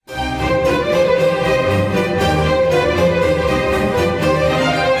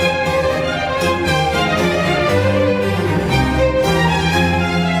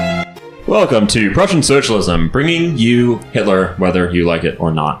Welcome to Prussian Socialism, bringing you Hitler, whether you like it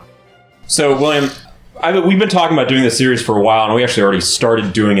or not. So, William, we've been talking about doing this series for a while, and we actually already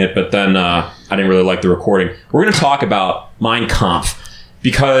started doing it, but then I didn't really like the recording. We're going to talk about Mein Kampf,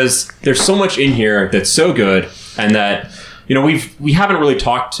 because there's so much in here that's so good, and that, you know, we haven't really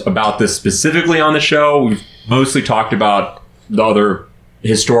talked about this specifically on the show. We've mostly talked about the other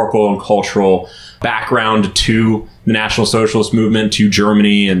historical and cultural background to the National Socialist movement, to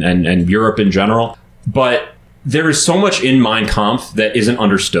Germany and Europe in general. But there is so much in Mein Kampf that isn't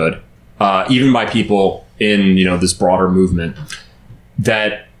understood, even by people in, you know, this broader movement,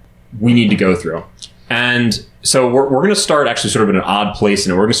 that we need to go through. And so we're going to start actually sort of in an odd place,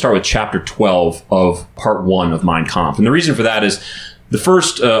 and we're going to start with chapter 12 of part 1 of Mein Kampf. And the reason for that is the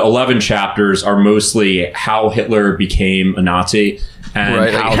first 11 chapters are mostly how Hitler became a Nazi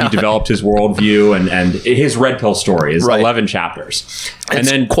and how he developed his worldview, and his red pill story is 11 chapters. And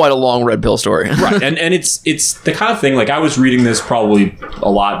then quite a long red pill story. Right. And it's the kind of thing, like, I was reading this probably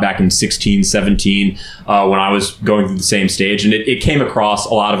a lot back in 16, 17, when I was going through the same stage, and it came across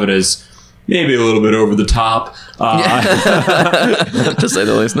a lot of it as maybe a little bit over the top. To say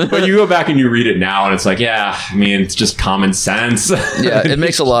the least. But you go back and you read it now, and it's like, yeah, I mean, it's just common sense. Yeah, it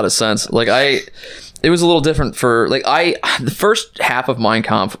makes a lot of sense. Like, it was a little different for, like, the first half of Mein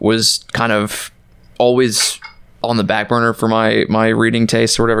Kampf was kind of always on the back burner for my reading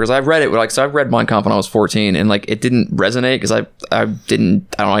taste or whatever, because I've read it, like, so I've read Mein Kampf when I was 14, and, like, it didn't resonate because I didn't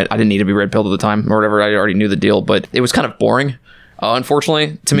need to be red pilled at the time or whatever. I already knew the deal, but it was kind of boring.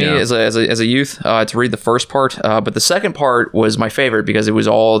 Unfortunately, to me, as a youth, to read the first part, but the second part was my favorite because it was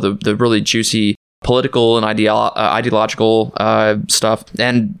all the really juicy political and ideological stuff,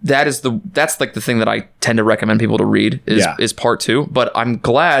 and that's like the thing that I tend to recommend people to read is part 2. But I'm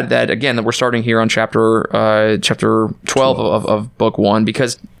glad that we're starting here on chapter 12 of book 1,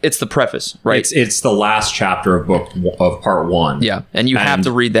 because it's the preface, right? It's the last chapter of part 1. Yeah, and you have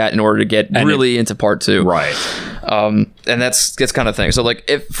to read that in order to get really into part 2, right? And that's kind of thing. So, like,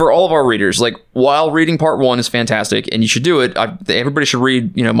 if for all of our readers, like, while reading part 1 is fantastic and you should do it, everybody should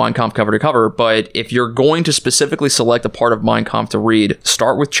read, you know, Mein Kampf cover to cover. But if you're going to specifically select a part of Mein Kampf to read,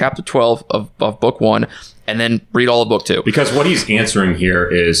 start with chapter 12 of book 1 and then read all of book 2. Because what he's answering here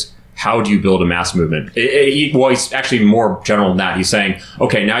is, how do you build a mass movement? He's actually more general than that. He's saying,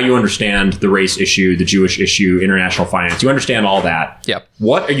 okay, now you understand the race issue, the Jewish issue, international finance. You understand all that. Yeah.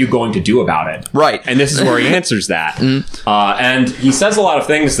 What are you going to do about it? Right. And this is where he answers that. And he says a lot of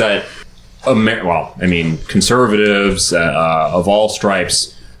things that, conservatives of all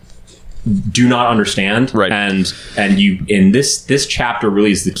stripes do not understand. Right. And you, in this chapter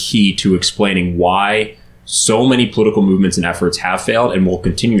really is the key to explaining why so many political movements and efforts have failed and will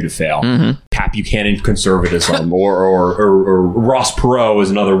continue to fail. Pat Buchanan conservatism or Ross Perot is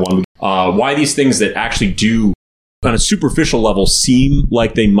another one. Why these things that actually do, on a superficial level, seem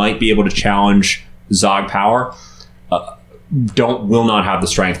like they might be able to challenge Zog power, will not have the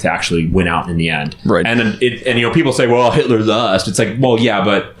strength to actually win out in the end. Right. And you know, people say, well, Hitler lost. It's like, well, yeah,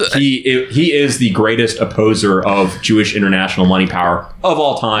 but he is the greatest opposer of Jewish international money power of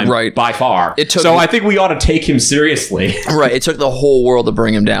all time, right, by far. I think we ought to take him seriously. Right. It took the whole world to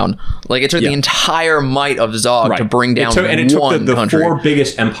bring him down. Like, it took the entire might of Zog to bring down one country. It took the 4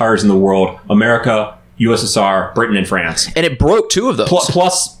 biggest empires in the world: America, USSR, Britain, and France. And it broke 2 of those.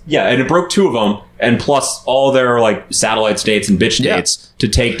 And it broke 2 of them, and plus all their, like, satellite states and bitch states to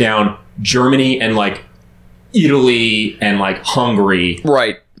take down Germany and, like, Italy and, like, Hungary.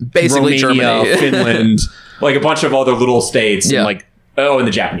 Right. Basically Romania, Germany. Finland, like a bunch of other little states, and, like, and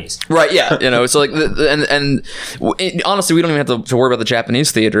the Japanese. Right, yeah. You know, so, like, honestly, we don't even have to worry about the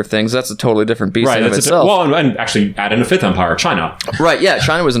Japanese theater of things. That's a totally different beast in itself. And actually add in a 5th empire, China. Right, yeah.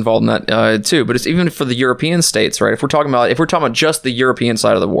 China was involved in that, too. But it's even for the European states, right? If we're talking about just the European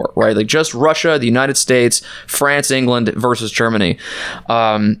side of the war, right? Like, just Russia, the United States, France, England versus Germany.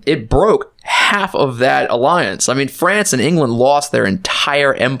 It broke half of that alliance. I mean, France and England lost their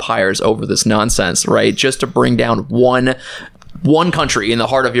entire empires over this nonsense, right? Just to bring down one country in the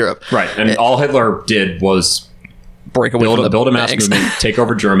heart of Europe. Right. And all Hitler did was break away build a mass movement, take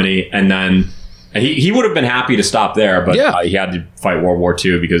over Germany, and then he would have been happy to stop there, but he had to fight World War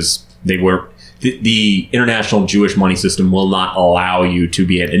II because the international Jewish money system will not allow you to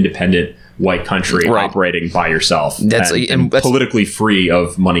be an independent white country operating by yourself and politically free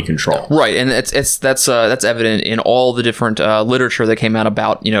of money control. Right, and that's evident in all the different literature that came out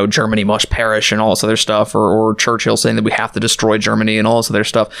about, you know, Germany must perish and all this other stuff, or Churchill saying that we have to destroy Germany and all this other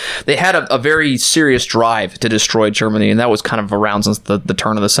stuff. They had a very serious drive to destroy Germany, and that was kind of around since the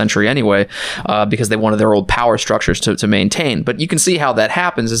turn of the century anyway, because they wanted their old power structures to maintain. But you can see how that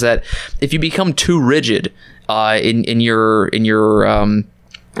happens is that if you become too rigid in your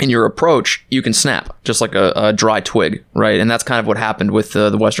approach, you can snap just like a dry twig, right? And that's kind of what happened with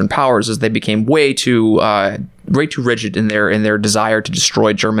the Western powers, is they became way too rigid in their desire to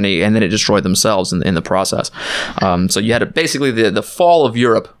destroy Germany, and then it destroyed themselves in the process. So you had basically the fall of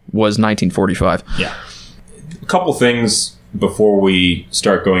Europe was 1945. Yeah. A couple things before we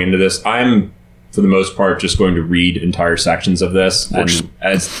start going into this. I'm, for the most part, just going to read entire sections of this. And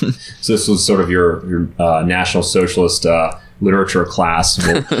so this was sort of your National Socialist literature class.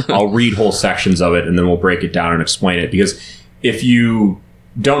 I'll read whole sections of it, and then we'll break it down and explain it. Because if you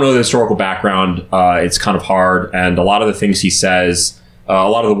don't know the historical background, it's kind of hard. And a lot of the things he says, a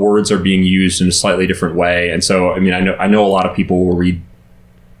lot of the words are being used in a slightly different way. And so, I mean, I know a lot of people will read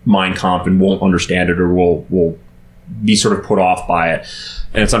Mein Kampf and won't understand it, or will be sort of put off by it.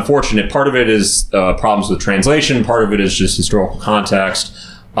 And it's unfortunate. Part of it is problems with translation. Part of it is just historical context.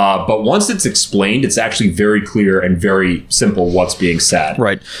 But once it's explained, it's actually very clear and very simple what's being said.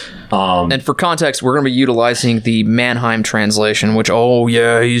 Right. And for context, we're going to be utilizing the Mannheim translation, which,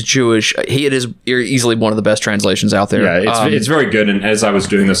 he's Jewish. It is easily one of the best translations out there. Yeah, it's very good. And as I was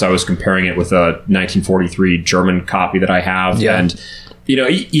doing this, I was comparing it with a 1943 German copy that I have. Yeah. And, you know,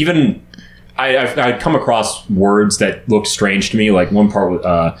 even... I'd come across words that looked strange to me, like one part with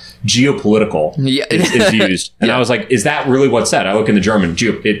geopolitical is used. And I was like, is that really what's said? I look in the German,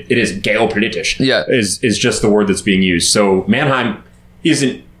 it is geopolitisch, is just the word that's being used. So Mannheim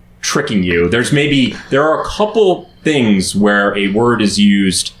isn't tricking you. There are a couple things where a word is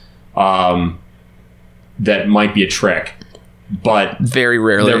used that might be a trick. But very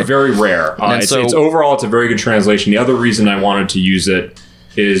rarely. They're very rare. It's overall, it's a very good translation. The other reason I wanted to use it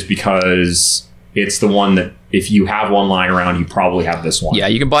is because it's the one that, if you have one lying around, you probably have this one. Yeah,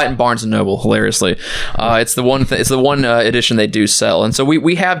 you can buy it in Barnes & Noble, hilariously. It's the one edition they do sell. And so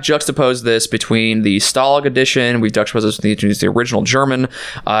we have juxtaposed this between the Stalag edition. We've juxtaposed this with the original German.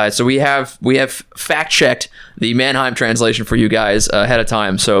 So we have fact-checked the Mannheim translation for you guys ahead of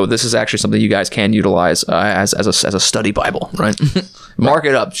time. So this is actually something you guys can utilize as a study Bible, right? Mark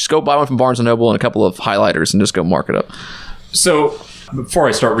it up. Just go buy one from Barnes & Noble and a couple of highlighters and just go mark it up. So before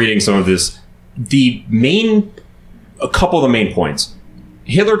I start reading some of this, a couple of the main points.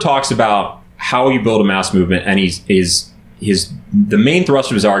 Hitler talks about how you build a mass movement, and the main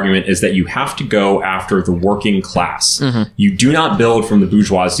thrust of his argument is that you have to go after the working class. Mm-hmm. You do not build from the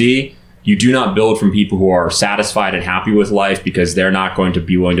bourgeoisie. You do not build from people who are satisfied and happy with life, because they're not going to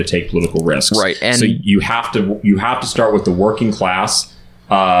be willing to take political risks. Right. And so you have to start with the working class,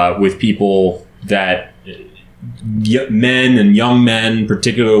 with people that men and young men,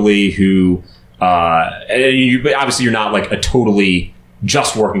 particularly, who obviously you're not like a totally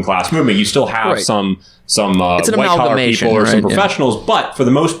just working class movement. You still have some white collar people or some professionals, but for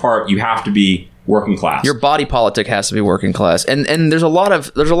the most part, you have to be working class. Your body politic has to be working class, and there's a lot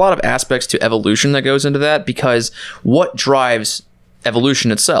of aspects to evolution that goes into that, because what drives evolution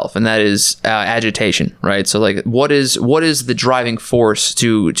itself, and that is agitation, right? So like what is the driving force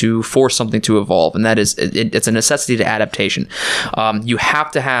to force something to evolve, and that is it's a necessity to adaptation. You have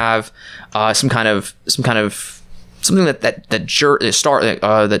to have something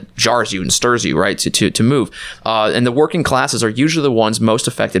that jars you and stirs you, right, to move. And the working classes are usually the ones most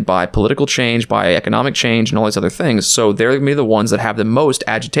affected by political change, by economic change, and all these other things. So they're going to be the ones that have the most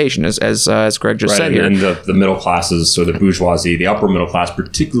agitation, as Greg just said here. And the middle classes, so the bourgeoisie, the upper middle class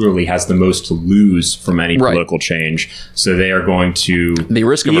particularly, has the most to lose from any political change. So they are going to be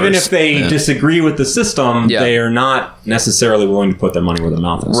risk averse. Even if they disagree with the system, they are not necessarily willing to put their money where their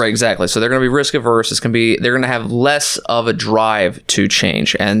mouth is. Right, exactly. So they're going to be risk averse. They're going to have less of a drive to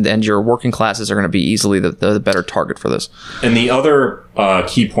change, and your working classes are going to be easily the better target for this. And the other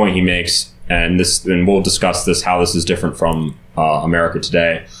key point he makes, and we'll discuss this, how this is different from America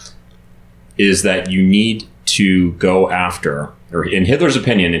today, is that you need to go after, or in Hitler's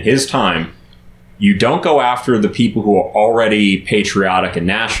opinion, in his time, you don't go after the people who are already patriotic and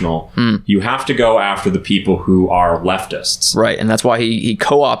national. You have to go after the people who are leftists. Right, and that's why he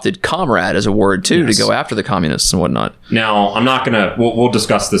co-opted comrade as a word, too, to go after the communists and whatnot. Now, I'm not going to... We'll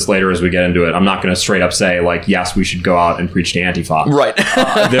discuss this later as we get into it. I'm not going to straight up say, like, yes, we should go out and preach to Antifa. Right.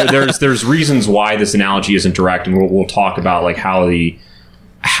 There's reasons why this analogy isn't direct, and we'll talk about, like, how the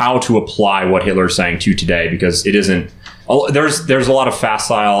how to apply what Hitler's saying to today, because it isn't. There's a lot of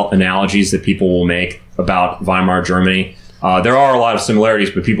facile analogies that people will make about Weimar Germany. There are a lot of similarities,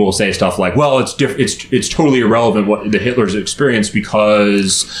 but people will say stuff like, "Well, it's totally irrelevant what the Hitler's experienced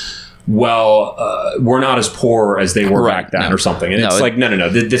because, we're not as poor as they were back then," or something." And it's like, no.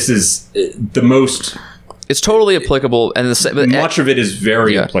 This is the most. It's totally applicable, and much of it is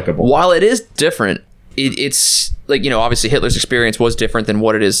very applicable. While it is different, it's like, obviously Hitler's experience was different than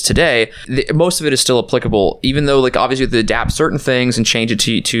what it is today. Most of it is still applicable, even though, like, obviously they adapt certain things and change it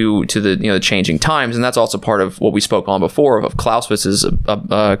to the the changing times, and that's also part of what we spoke on before of Clausewitz's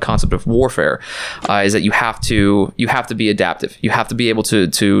concept of warfare, is that you have to be adaptive. You have to be able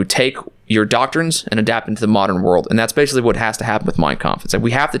to take your doctrines and adapt into the modern world. And that's basically what has to happen with Mein Kampf. It's like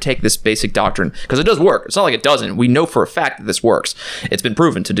we have to take this basic doctrine, because it does work. It's not like it doesn't. We know for a fact that this works. It's been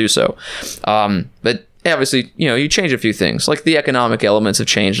proven to do so. But obviously, you change a few things. Like the economic elements have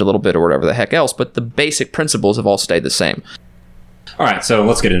changed a little bit or whatever the heck else, but the basic principles have all stayed the same. All right, so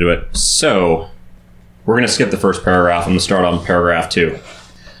let's get into it. So we're going to skip the first paragraph. I'm going to start on paragraph 2.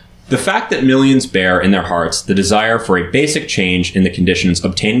 The fact that millions bear in their hearts the desire for a basic change in the conditions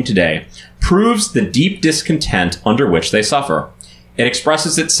obtaining today proves the deep discontent under which they suffer. It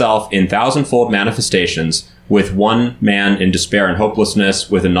expresses itself in thousandfold manifestations, with one man in despair and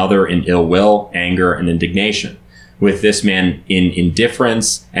hopelessness, with another in ill will, anger, and indignation, with this man in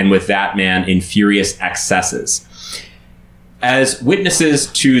indifference, and with that man in furious excesses. As witnesses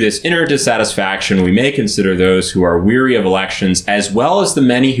to this inner dissatisfaction, we may consider those who are weary of elections, as well as the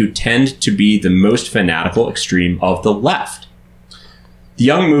many who tend to be the most fanatical extreme of the left. The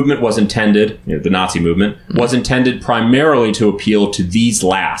young movement was intended, the Nazi movement, was intended primarily to appeal to these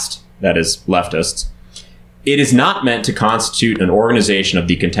last, that is, leftists. It is not meant to constitute an organization of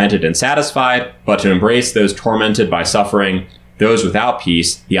the contented and satisfied, but to embrace those tormented by suffering, those without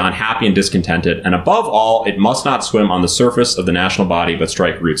peace, the unhappy and discontented, and above all, it must not swim on the surface of the national body, but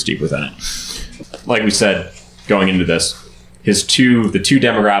strike roots deep within it. Like we said, going into this, the two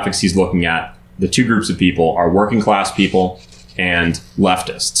demographics he's looking at, the two groups of people are working class people and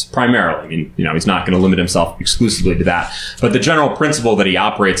leftists, primarily. I mean, he's not going to limit himself exclusively to that. But the general principle that he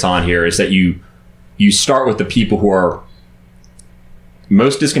operates on here is that you start with the people who are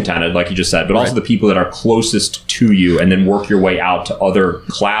most discontented, like you just said, but also the people that are closest to you, and then work your way out to other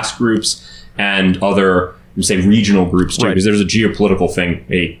class groups and other, say, regional groups too, because there's a geopolitical thing.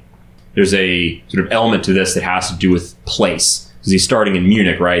 There's a sort of element to this that has to do with place, because he's starting in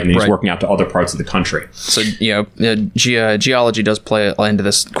Munich, right? And he's working out to other parts of the country. So, geology does play into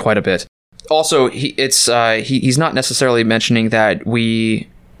this quite a bit. Also, he's not necessarily mentioning that we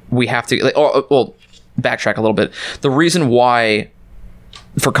have to, backtrack a little bit. The reason why,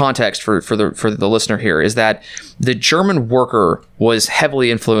 for context for the listener here, is that the German worker was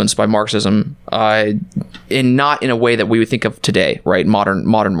heavily influenced by Marxism, not in a way that we would think of today, right? Modern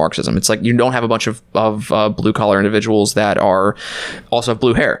Marxism. It's like you don't have a bunch of blue collar individuals that are also have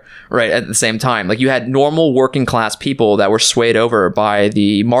blue hair, right? At the same time, like you had normal working class people that were swayed over by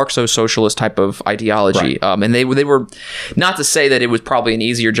the Marxo-socialist type of ideology, and they were, not to say that it was probably an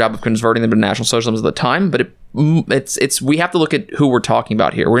easier job of converting them to National Socialism at the time, but we have to look at who we're talking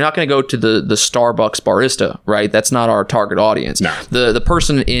about here. We're not going to go to the Starbucks barista, right? That's not our target audience. No. The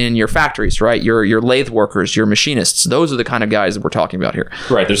person in your factories, right? Your lathe workers, your machinists. Those are the kind of guys that we're talking about here.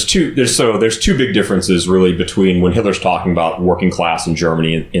 Right. There's two big differences really between when Hitler's talking about working class in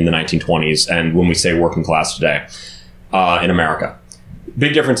Germany in the 1920s and when we say working class today in America.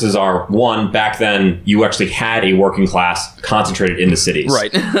 Big differences are, one, back then you actually had a working class concentrated in the cities.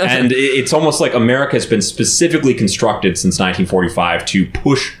 Right. And it's almost like America has been specifically constructed since 1945 to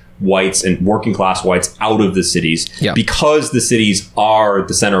push whites and working class whites out of the cities, because the cities are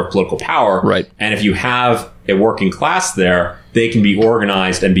the center of political power. Right. And if you have a working class there, they can be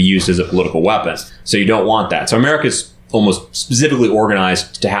organized and be used as a political weapon. So you don't want that. So America's almost specifically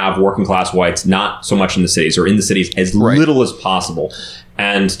organized to have working class whites not so much in the cities, or in the cities as little as possible,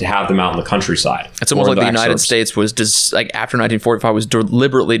 and to have them out in the countryside. It's almost like the United States was after 1945 was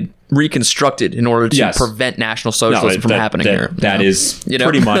deliberately reconstructed in order to prevent National Socialism from happening here. That is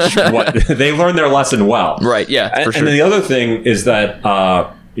pretty much what they learned their lesson well. Right. Yeah. For sure. And then the other thing is that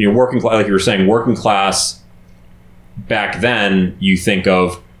working class, like you were saying, working class back then, you think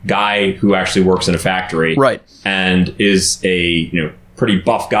of guy who actually works in a factory, right, and is a pretty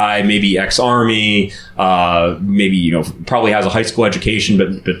buff guy, maybe ex-army, maybe probably has a high school education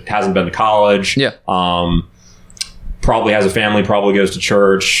but hasn't been to college. Yeah. Probably has a family, probably goes to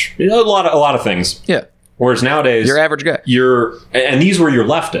church. A lot of things. Yeah. Whereas nowadays, your average guy. And these were your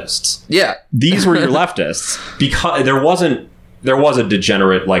leftists. Yeah. These were your leftists, because there wasn't there was a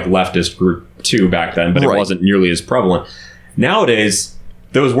degenerate like leftist group too back then, but it wasn't nearly as prevalent. Nowadays,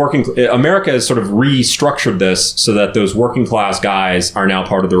 America has sort of restructured this so that those working class guys are now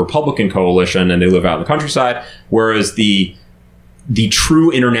part of the Republican coalition and they live out in the countryside, whereas the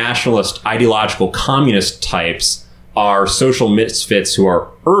true internationalist ideological communist types are social misfits who are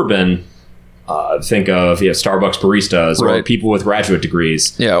urban. Think of Starbucks baristas or people with graduate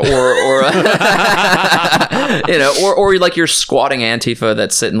degrees. Yeah, or or like your squatting Antifa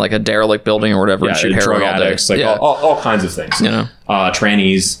that sit in like a derelict building or whatever and shoot heroin all day. Like all kinds of things.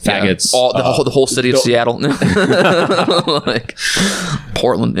 Trannies, faggots, the whole city of Seattle, like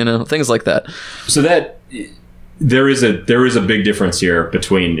Portland, things like that. So that there is a big difference here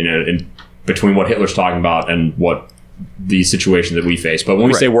between between what Hitler's talking about and what the situation that we face. But when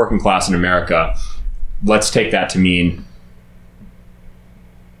we say working class in America, let's take that to mean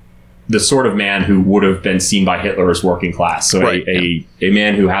the sort of man who would have been seen by Hitler as working class. So a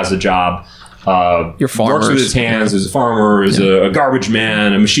man who has a job, works with his hands, is a farmer, is a garbage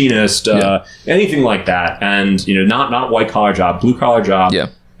man, a machinist, anything like that. And, not white collar job, blue collar job. Yeah.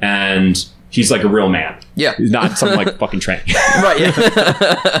 And he's like a real man. Yeah. He's not some like fucking train. Right.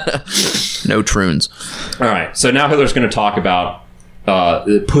 Yeah. No troons. All right. So now Hitler's going to talk about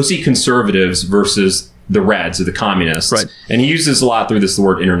the pussy conservatives versus the Reds or the communists. Right. And he uses a lot through the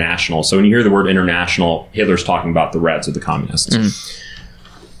word international. So when you hear the word international, Hitler's talking about the Reds or the communists.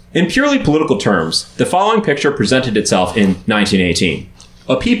 In purely political terms, the following picture presented itself in 1918.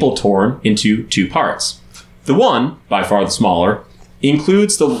 A people torn into two parts. The one, by far the smaller,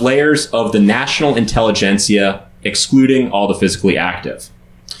 includes the layers of the national intelligentsia, excluding all the physically active.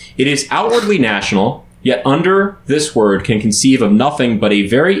 It is outwardly national, yet under this word can conceive of nothing but a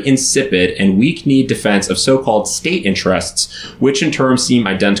very insipid and weak-kneed defense of so-called state interests, which in turn seem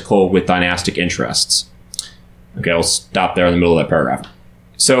identical with dynastic interests. Okay, I'll stop there in the middle of that paragraph.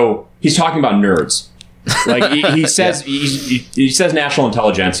 So he's talking about nerds. Like he says, he says national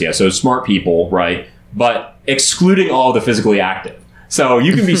intelligentsia, so smart people, right? But excluding all the physically active. So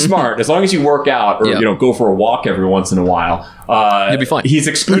you can be smart as long as you work out or go for a walk every once in a while. You'll be fine. He's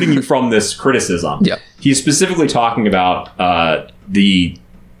excluding you from this criticism. Yeah. He's specifically talking about the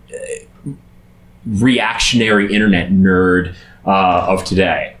reactionary internet nerd of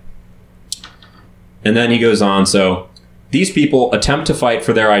today. And then he goes on. So these people attempt to fight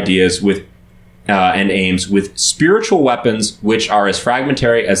for their ideas with and aims with spiritual weapons, which are as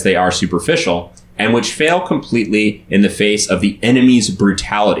fragmentary as they are superficial, and which fail completely in the face of the enemy's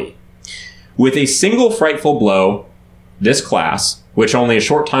brutality. With a single frightful blow, this class, which only a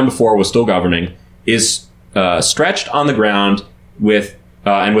short time before was still governing, is stretched on the ground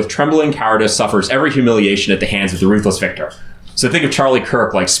and with trembling cowardice suffers every humiliation at the hands of the ruthless victor. So think of Charlie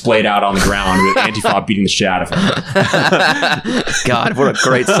Kirk like splayed out on the ground with Antifa beating the shit out of him. God, what a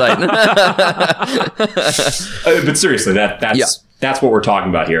great sight. But seriously, that's what we're talking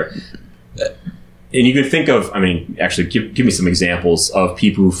about here. And you can think of, actually, give me some examples of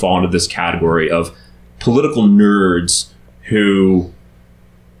people who fall into this category of political nerds who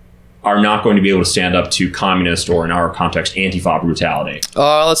are not going to be able to stand up to communist or, in our context, Antifa brutality.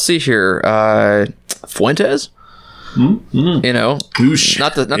 Let's see here. Fuentes? Not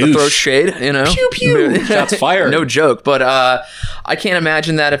to throw shade, Pew pew. Shots fired. No joke, but I can't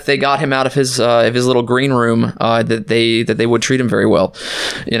imagine that if they got him out of his little green room, that they would treat him very well,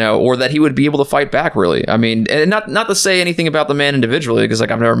 or that he would be able to fight back. Really, and not to say anything about the man individually, because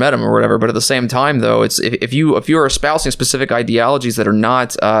like I've never met him or whatever. But at the same time, though, it's if you are espousing specific ideologies that are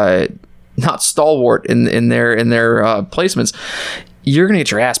not stalwart in their placements, you're gonna get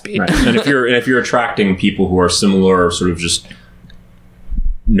your ass beat. Right. And if you're attracting people who are similar, sort of just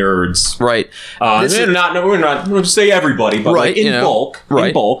nerds, right? We're not going to say everybody, but like in bulk,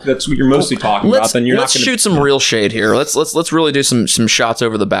 that's what you're mostly talking about. Then let's shoot some real shade here. Let's really do some shots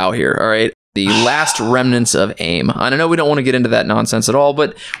over the bow here. All right. The last remnants of AIM. I know we don't want to get into that nonsense at all,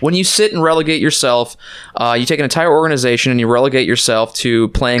 but when you sit and relegate yourself, you take an entire organization and you relegate yourself to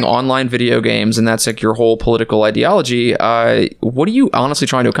playing online video games, and that's like your whole political ideology. What are you honestly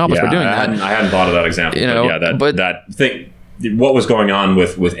trying to accomplish by doing that? I hadn't thought of that example. That thing. What was going on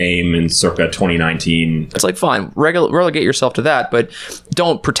with AIM in circa 2019? It's like, fine, relegate yourself to that, but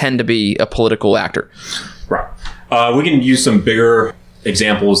don't pretend to be a political actor. Right. We can use some bigger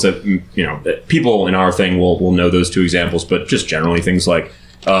examples that that people in our thing will know those two examples, but just generally things like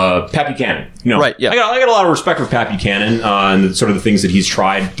Pat Buchanan. Right? Yeah, I got a lot of respect for Pat Buchanan and sort of the things that he's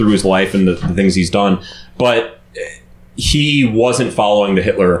tried through his life and the things he's done, but he wasn't following the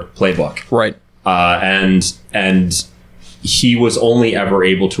Hitler playbook, right? And he was only ever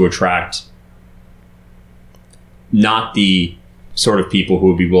able to attract not the sort of people who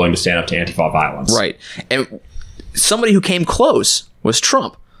would be willing to stand up to Antifa violence. Right. And somebody who came close was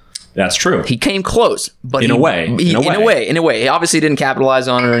Trump. That's true. He came close, but in a way. He obviously didn't capitalize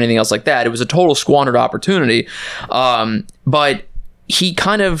on it or anything else like that. It was a total squandered opportunity. But he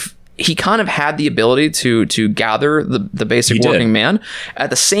kind of had the ability to gather the basic working man. At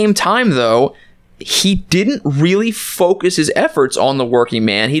the same time, though, he didn't really focus his efforts on the working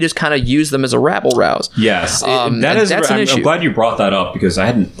man. He just kind of used them as a rabble rouse. Yes. That's an issue. I'm glad you brought that up because I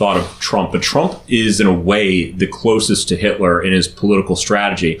hadn't thought of Trump. But Trump is, in a way, the closest to Hitler in his political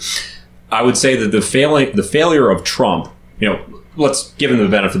strategy. I would say that the failure of Trump, let's give him the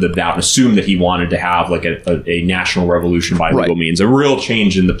benefit of the doubt and assume that he wanted to have like a national revolution by legal means, a real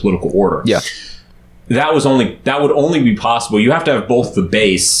change in the political order. Yeah. That would only be possible. You have to have both the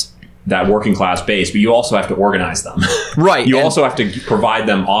base, that working class base, but you also have to organize them. Right. You also have to provide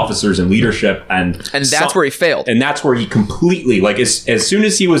them officers and leadership, and that's where he failed. And that's where he completely, like, as soon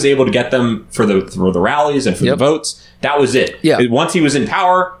as he was able to get them for the rallies and for the votes, that was it. Yeah. Once he was in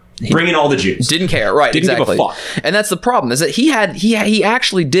power, bring in all the Jews. Didn't care, right? Didn't exactly. give a fuck. And that's the problem, is that he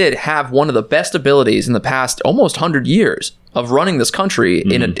actually did have one of the best abilities in the past almost 100 years of running this country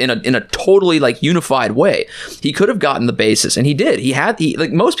in a totally like unified way. He could have gotten the basis, and he did. He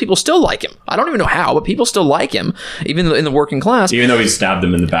like most people still like him. I don't even know how, but people still like him, even in the working class. Even though he stabbed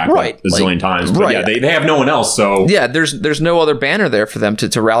them in the back a zillion times. But yeah, they have no one else, so yeah, there's no other banner there for them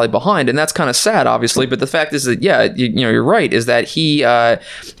to rally behind, and that's kind of sad, obviously. But the fact is that you're right, is that he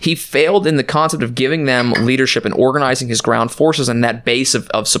failed in the concept of giving them leadership and organizing his ground forces and that base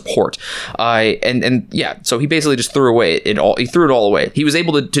of support. So he basically just threw away he threw it all away. He was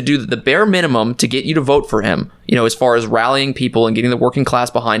able to do the bare minimum to get you to vote for him, as far as rallying people and getting the working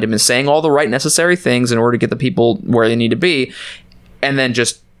class behind him and saying all the right necessary things in order to get the people where they need to be, and then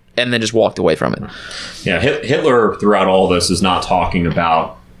just walked away from it. Yeah, Hitler throughout all this is not talking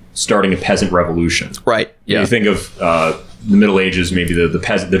about starting a peasant revolution. Right. Yeah. You think of the Middle Ages, maybe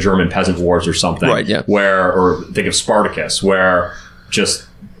the German peasant wars or something. Right. Yeah. Or think of Spartacus, where just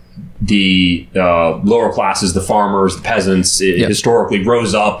the lower classes, the farmers, the peasants, historically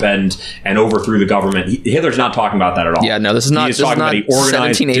rose up and overthrew the government. Hitler's not talking about that at all. Yeah, no, this is not. He's talking about the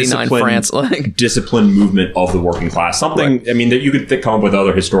organized, 1789 France, disciplined movement of the working class. Something, right. I mean, that you could come up with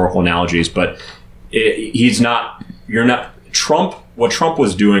other historical analogies, but he's not. You're not. Trump. What Trump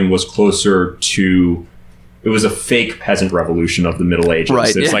was doing was closer to. It was a fake peasant revolution of the Middle Ages.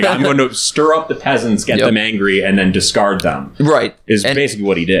 Right. It's like, I'm going to stir up the peasants, get them angry, and then discard them. Right. Is basically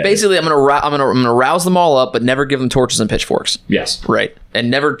what he did. Basically, I'm going to rouse them all up, but never give them torches and pitchforks. Yes. Right. And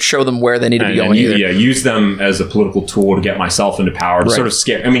never show them where they need to be going either. Yeah, use them as a political tool to get myself into power. To sort of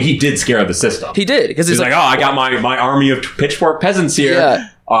scare. I mean, he did scare the system. He did. Because he's like, I got my army of pitchfork peasants here. Yeah.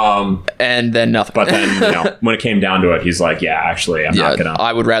 And then nothing. But then, when it came down to it, he's like, yeah, actually, I'm not gonna.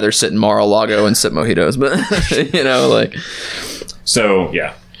 I would rather sit in Mar-a-Lago and sip mojitos, but So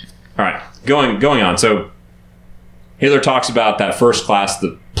yeah, all right, going on. So Hitler talks about that first class,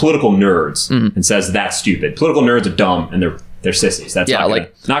 the political nerds, and says that's stupid. Political nerds are dumb and they're sissies. That's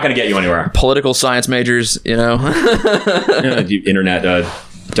not gonna get you anywhere. Political science majors, internet,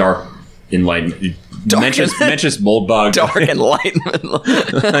 dark enlightenment. Mencius mold bug. Dark enlightenment.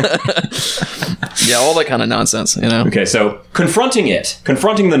 Yeah, all that kind of nonsense, Okay, so confronting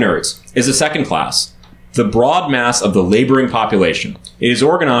the nerds is a second class. The broad mass of the laboring population. It is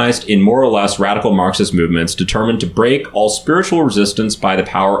organized in more or less radical Marxist movements determined to break all spiritual resistance by the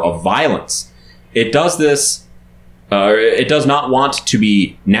power of violence. It does this. It does not want to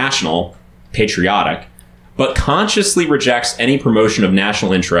be national, patriotic, but consciously rejects any promotion of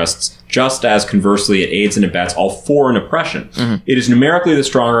national interests, just as conversely it aids and abets all foreign oppression. It is numerically the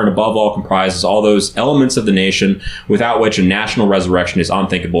stronger and above all comprises all those elements of the nation without which a national resurrection is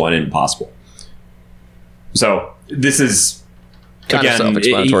unthinkable and impossible. So this is, kind of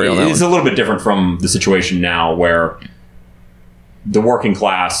self-explanatory on that it's a little bit different from the situation now where the working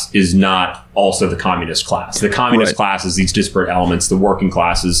class is not also the communist class. The communist class is these disparate elements. The working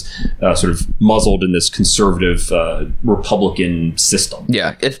class is sort of muzzled in this conservative Republican system.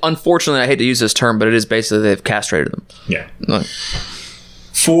 Yeah. Unfortunately, I hate to use this term, but it is basically they've castrated them. Yeah.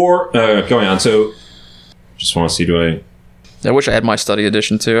 Going on. So just want to see, I wish I had my study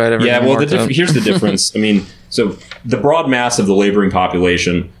edition too. Here's the difference. I mean, so the broad mass of the laboring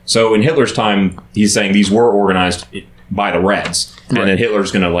population. So in Hitler's time, he's saying these were organized by the Reds, and then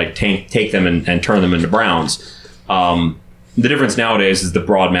Hitler's going to take them and turn them into Browns. The difference nowadays is the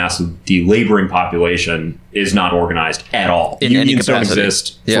broad mass of the laboring population is not organized at all. Unions don't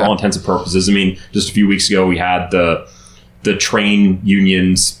exist for all intents and purposes. I mean, just a few weeks ago, we had the train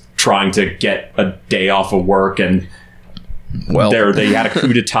unions trying to get a day off of work, and Well, they had a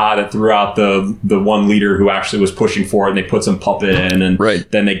coup d'etat that threw out the one leader who actually was pushing for it, and they put some puppet in, and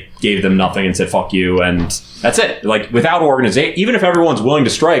then they gave them nothing and said "fuck you," and that's it. Like, without organization, even if everyone's willing to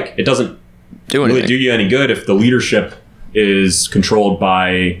strike, it doesn't really do you any good if the leadership is controlled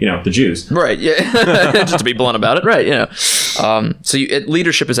by the Jews. Right. Yeah. Just to be blunt about it. Right. So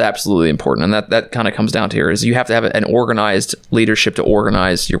leadership is absolutely important, and that kind of comes down to here is you have to have an organized leadership to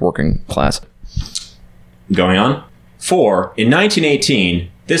organize your working class. Going on. 4. In 1918,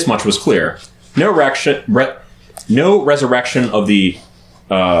 this much was clear. No resurrection of the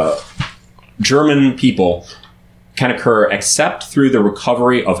German people can occur except through the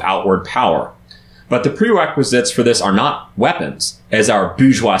recovery of outward power. But the prerequisites for this are not weapons, as our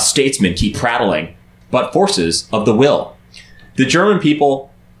bourgeois statesmen keep prattling, but forces of the will. The German people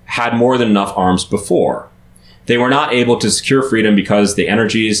had more than enough arms before. They were not able to secure freedom because the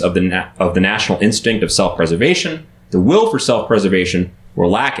energies of the national instinct of self-preservation, the will for self-preservation, were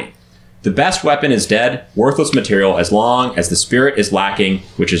lacking. The best weapon is dead, worthless material as long as the spirit is lacking,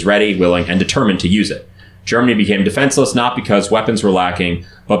 which is ready, willing, and determined to use it. Germany became defenseless not because weapons were lacking,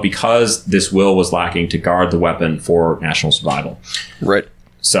 but because this will was lacking to guard the weapon for national survival. Right.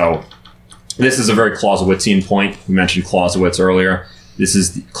 So this is a very Clausewitzian point. We mentioned Clausewitz earlier. This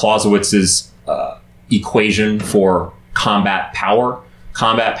is Clausewitz's equation for combat power.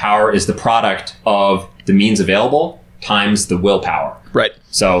 Combat power is the product of the means available times the willpower. Right.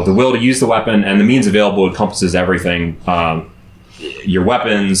 So the will to use the weapon and the means available encompasses everything. Your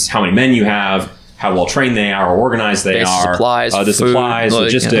weapons, how many men you have, how well trained they are, or organized they are, supplies, the food, supplies,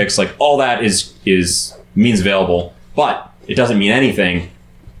 logistics, like all that is means available. But it doesn't mean anything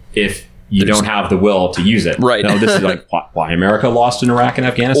if you don't have the will to use it. Right. No, this is like why America lost in Iraq and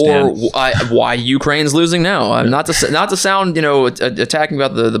Afghanistan, or why Ukraine's losing now. Not to sound attacking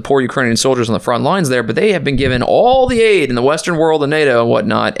about the poor Ukrainian soldiers on the front lines there, but they have been given all the aid in the Western world and NATO and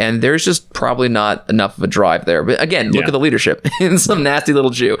whatnot, and there's just probably not enough of a drive there. But again, look at the leadership in some nasty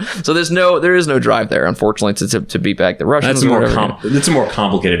little Jew. So there is no drive there, unfortunately, to beat back the Russians. That's a more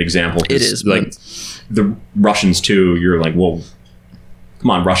complicated example. It is like the Russians too. You're like, whoa. Come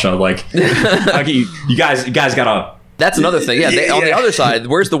on, Russia! Like you guys gotta. That's another thing. Yeah, on the other side,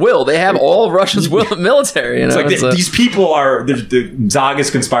 where's the will? They have all of Russia's military. It's like these people are. The Zog is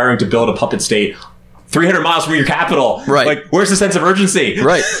conspiring to build a puppet state 300 miles from your capital. Right. Like, where's the sense of urgency?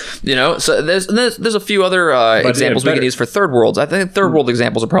 Right. So there's a few other examples we can use for third worlds. I think third world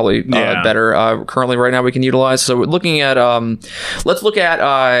examples are probably better. Currently, right now, we can utilize. So looking at, let's look at.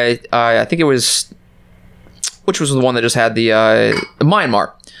 I think it was. Which was the one that just had the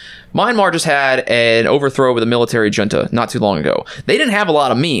Myanmar. Myanmar just had an overthrow with a military junta not too long ago. They didn't have a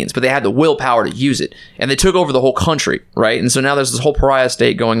lot of means, but they had the willpower to use it. And they took over the whole country, right? And so now there's this whole pariah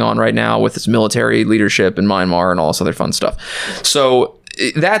state going on right now with this military leadership in Myanmar and all this other fun stuff. So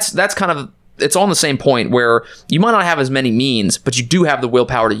that's kind of... It's on the same point where you might not have as many means, but you do have the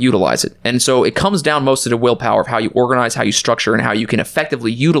willpower to utilize it. And so it comes down mostly to willpower of how you organize, how you structure, and how you can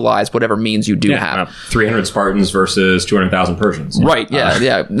effectively utilize whatever means you do have. 300 Spartans versus 200,000 Persians. Right,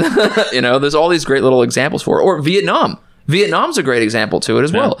 yeah. There's all these great little examples for it. Or Vietnam. Vietnam's a great example to it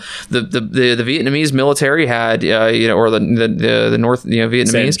as well. The Vietnamese military had, or the North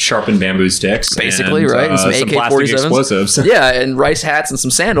Vietnamese sharpened bamboo sticks, basically, and, right, and some AK-47s, explosives, and rice hats and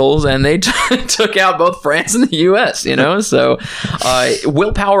some sandals, and they took out both France and the U.S. So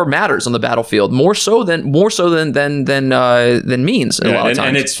willpower matters on the battlefield more so than means a lot of times.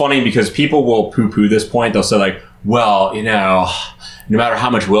 And it's funny because people will poo-poo this point. They'll say like, well, no matter how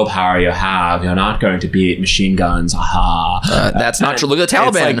much willpower you have, you're not going to beat machine guns. That's not true. Look at the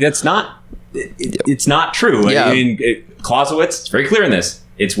Taliban. It's not true. Yeah. I mean, Clausewitz is very clear in this.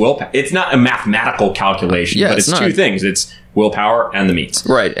 It's willpower. It's not a mathematical calculation, but it's two things. It's willpower and the means.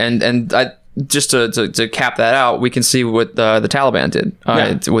 Right. And I just to cap that out, we can see what the Taliban did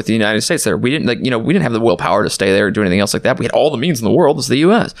with the United States there. We didn't have the willpower to stay there or do anything else like that. We had all the means in the world. It's the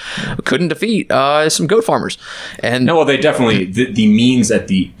U.S. We couldn't defeat some goat farmers. And no, well, they definitely the means at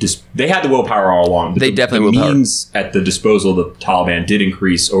they had the willpower all along. They definitely the means at the disposal of the Taliban did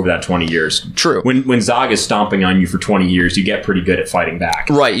increase over that 20 years. True. When Zog is stomping on you for 20 years, you get pretty good at fighting back.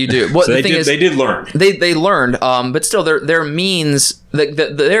 Right, you do. Well, so they did learn. They learned, but still, their means.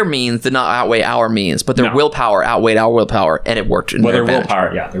 Their means did not outweigh our means, but their willpower outweighed our willpower, and it worked. Their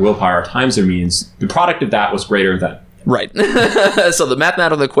willpower times their means. The product of that was greater than. Right. So the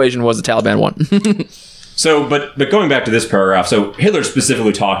mathematical equation was the Taliban won. So, but going back to this paragraph, so Hitler's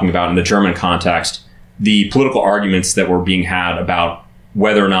specifically talking about in the German context the political arguments that were being had about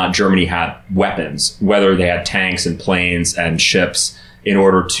whether or not Germany had weapons, whether they had tanks and planes and ships in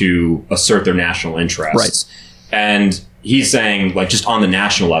order to assert their national interests. Right. And he's saying, like, just on the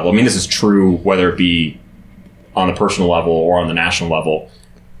national level. I mean, this is true whether it be on the personal level or on the national level.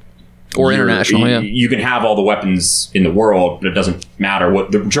 Or international, yeah. You can have all the weapons in the world, but it doesn't matter.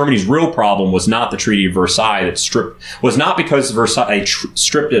 Germany's real problem was not the Treaty of Versailles was not because Versailles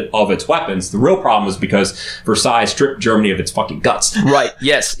stripped it of its weapons. The real problem was because Versailles stripped Germany of its fucking guts. Right.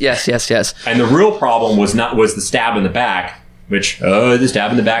 Yes. And the real problem was the stab in the back, which, the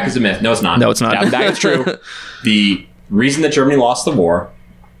stab in the back is a myth. No, it's not. No, it's not. Stab in the back is true. The reason that Germany lost the war,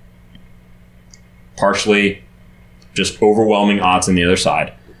 partially just overwhelming odds on the other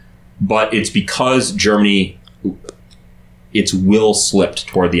side, but it's because Germany, its will slipped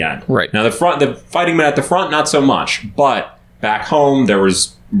toward the end. Right. Now, the fighting men at the front, not so much. But back home, there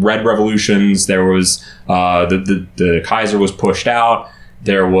was red revolutions. There was the Kaiser was pushed out.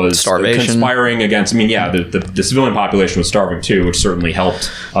 There was starvation, conspiring against. I mean, yeah, the civilian population was starving too, which certainly helped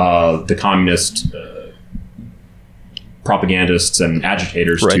the communist propagandists and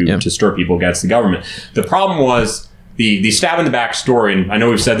agitators to stir people against the government. The problem was. The stab in the back story, and I know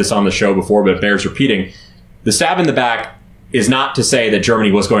we've said this on the show before, but it bears repeating. The stab in the back is not to say that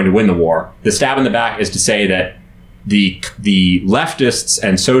Germany was going to win the war. The stab in the back is to say that the leftists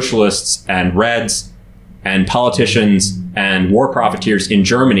and socialists and Reds and politicians and war profiteers in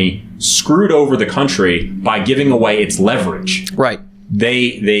Germany screwed over the country by giving away its leverage. Right.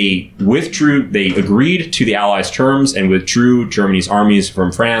 They withdrew. They agreed to the Allies' terms and withdrew Germany's armies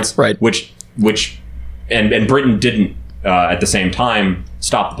from France. Right. Which and Britain didn't at the same time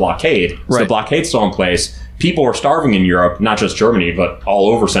stop the blockade. So the blockade's still in place. People were starving in Europe, not just Germany, but all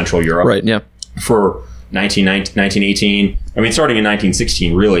over Central Europe. Right. Yeah. For 1918. I mean, starting in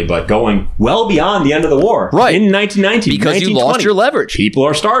 1916, really, but going well beyond the end of the war. Right. In 1919. Because you lost your leverage. People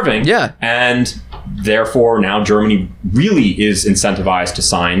are starving. Yeah. And therefore, now Germany really is incentivized to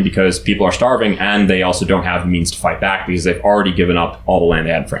sign because people are starving and they also don't have the means to fight back because they've already given up all the land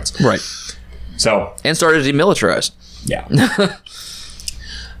they had in France. Right. So. And started to demilitarize. Yeah.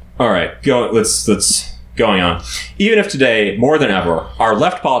 All right. Let's going on. Even if today, more than ever, our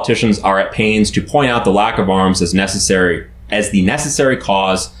left politicians are at pains to point out the lack of arms as the necessary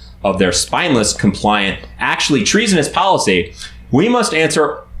cause of their spineless, compliant, actually treasonous policy, we must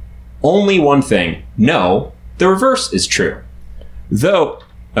answer only one thing. No, the reverse is true. Though,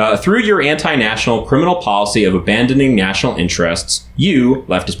 through your anti-national criminal policy of abandoning national interests, you,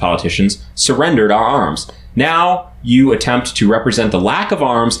 leftist politicians, surrendered our arms. Now you attempt to represent the lack of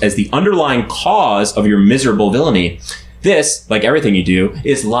arms as the underlying cause of your miserable villainy. This, like everything you do,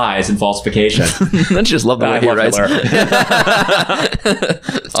 is lies and falsification. I just love the way he writes.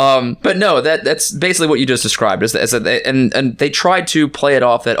 But no, that's basically what you just described. And they tried to play it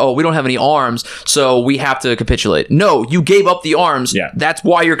off that, we don't have any arms, so we have to capitulate. No, you gave up the arms. Yeah. That's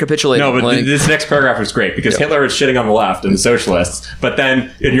why you're capitulating. No, but this next paragraph is great because Hitler is shitting on the left and the socialists. But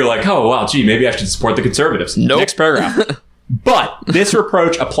then you're like, oh, wow, gee, maybe I should support the conservatives. Nope. Next paragraph. But this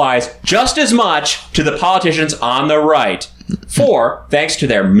reproach applies just as much to the politicians on the right. For, thanks to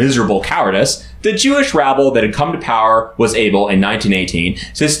their miserable cowardice, the Jewish rabble that had come to power was able, in 1918,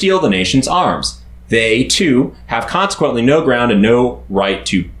 to steal the nation's arms. They, too, have consequently no ground and no right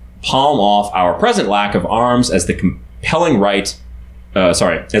to palm off our present lack of arms as the compelling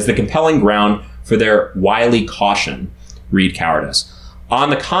ground for their wily caution. Read cowardice. On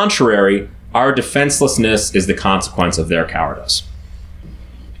the contrary, our defenselessness is the consequence of their cowardice.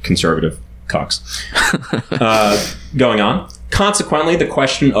 Conservative cucks. Going on. Consequently, the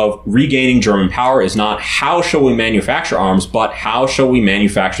question of regaining German power is not how shall we manufacture arms, but how shall we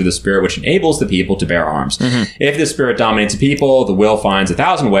manufacture the spirit which enables the people to bear arms. Mm-hmm. If the spirit dominates the people, the will finds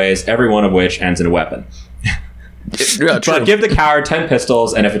 1,000 ways, every one of which ends in a weapon. Yeah, but give the coward 10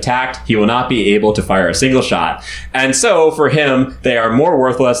 pistols, and if attacked, he will not be able to fire a single shot. And so, for him, they are more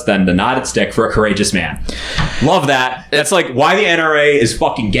worthless than the knotted stick for a courageous man. Love that. That's like why the NRA is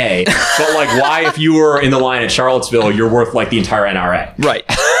fucking gay, but like why if you were in the line at Charlottesville, you're worth like the entire NRA. Right.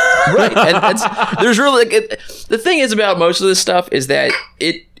 Right. And there's really the thing is about most of this stuff is that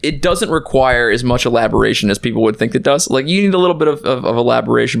it doesn't require as much elaboration as people would think it does. Like, you need a little bit of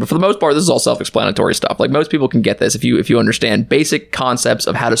elaboration, but for the most part, this is all self-explanatory stuff. Like, most people can get this if you understand basic concepts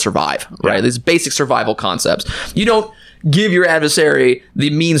of how to survive, right? Yeah. These basic survival concepts. You don't give your adversary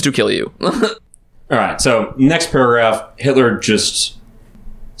the means to kill you. All right, so next paragraph, Hitler just...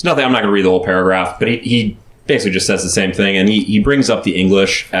 It's nothing, I'm not going to read the whole paragraph, but he basically just says the same thing, and he brings up the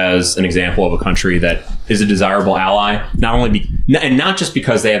English as an example of a country that is a desirable ally, not just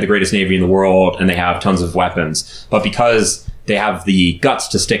because they have the greatest navy in the world and they have tons of weapons, but because they have the guts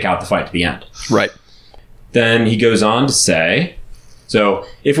to stick out the fight to the end. Right. Then he goes on to say, So,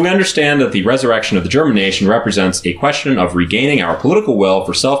 if we understand that the resurrection of the German nation represents a question of regaining our political will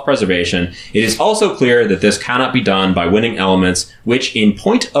for self-preservation, it is also clear that this cannot be done by winning elements which, in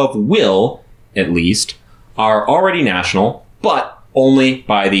point of will, at least, are already national, but only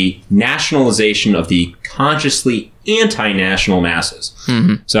by the nationalization of the consciously anti-national masses.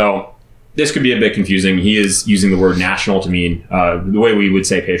 So, this could be a bit confusing. He is using the word national to mean the way we would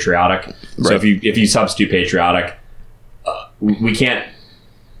say patriotic. Right. So, if you substitute patriotic, we can't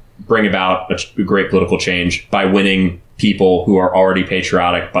bring about a great political change by winning people who are already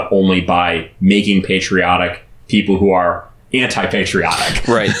patriotic, but only by making patriotic people who are anti-patriotic.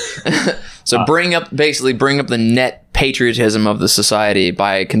 Right. So bring up the net patriotism of the society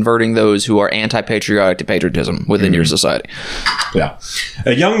by converting those who are anti-patriotic to patriotism within your society. Yeah.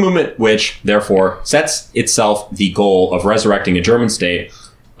 A young movement which, therefore, sets itself the goal of resurrecting a German state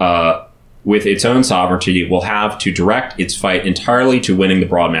with its own sovereignty will have to direct its fight entirely to winning the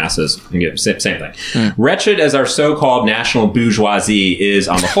broad masses. Again, same thing. Wretched as our so-called national bourgeoisie is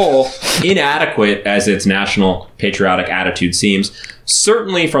on the whole, inadequate as its national patriotic attitude seems,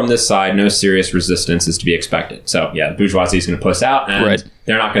 certainly from this side, no serious resistance is to be expected. So, yeah, the bourgeoisie is going to push out, and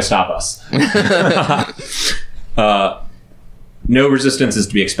they're not going to stop us. No resistance is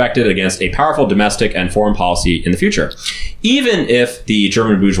to be expected against a powerful domestic and foreign policy in the future. Even if the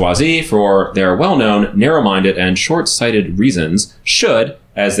German bourgeoisie, for their well-known, narrow-minded, and short-sighted reasons, should,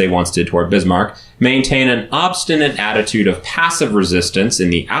 as they once did toward Bismarck, maintain an obstinate attitude of passive resistance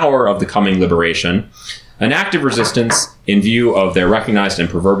in the hour of the coming liberation, an active resistance, in view of their recognized and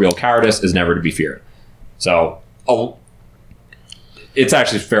proverbial cowardice, is never to be feared. So, it's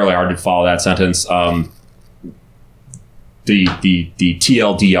actually fairly hard to follow that sentence. The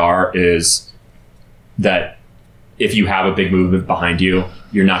TLDR is that if you have a big movement behind you,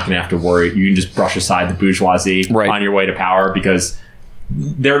 you're not going to have to worry. You can just brush aside the bourgeoisie on your way to power, because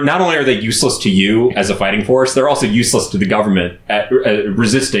they're not only are they useless to you as a fighting force, they're also useless to the government at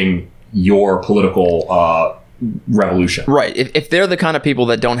resisting your political revolution. Right. If they're the kind of people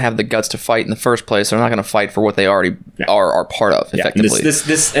that don't have the guts to fight in the first place, they're not going to fight for what they already are part of, effectively.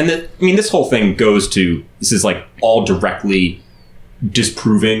 This whole thing goes to, this is like all directly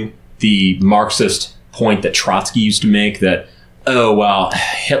disproving the Marxist point that Trotsky used to make, that, oh, well,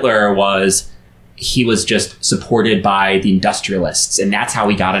 Hitler was just supported by the industrialists, and that's how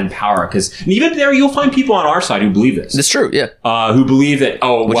he got in power. Because even there, you'll find people on our side who believe this. It's true, yeah. Who believe that,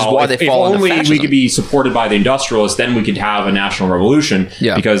 if only we could be supported by the industrialists, then we could have a national revolution,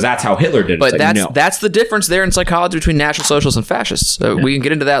 because that's how Hitler did it. But that's the difference there in psychology between National Socialists and fascists. We can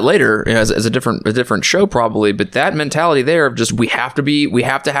get into that later as a different show probably, but that mentality there of just we have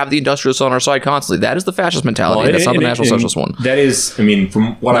to have the industrialists on our side constantly. That is the fascist mentality. That's not the National Socialist one. That is,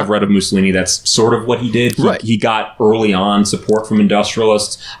 from what I've read of Mussolini, that's sort of what he did. He got early on support from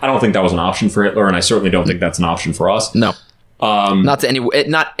industrialists. I don't think that was an option for Hitler, and I certainly don't think that's an option for us. No. Not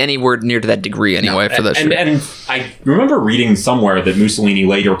anywhere near to that degree anyway. No. For that, and I remember reading somewhere that Mussolini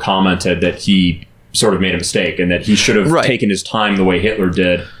later commented that he sort of made a mistake and that he should have taken his time the way Hitler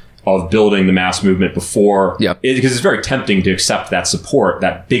did of building the mass movement before. Because it's very tempting to accept that support,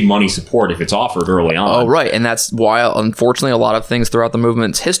 that big money support, if it's offered early on. Oh, right. And that's why, unfortunately, a lot of things throughout the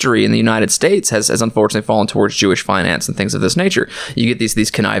movement's history in the United States has unfortunately fallen towards Jewish finance and things of this nature. You get these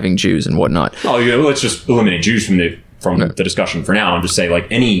conniving Jews and whatnot. Oh, let's just eliminate Jews from the discussion for now and just say, like,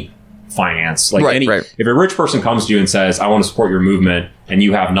 any finance, like if a rich person comes to you and says, I want to support your movement, and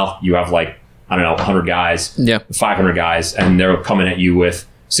you have 100 guys, 500 guys, and they're coming at you with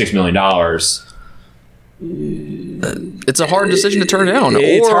 $6 million. It's a hard decision to turn down.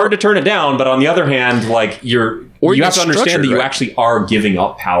 It's hard to turn it down, but on the other hand, you have to understand that you actually are giving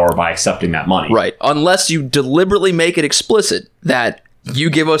up power by accepting that money. Right. Unless you deliberately make it explicit that you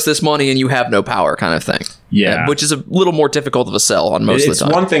give us this money and you have no power, kind of thing. Yeah. Which is a little more difficult of a sell on most of the time.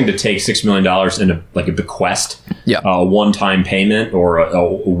 It's one thing to take $6 million in a bequest, a one-time payment or a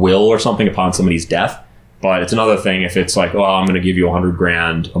will or something upon somebody's death. But it's another thing if it's like, I'm going to give you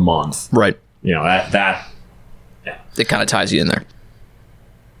 $100,000 a month. Right. That it kind of ties you in there.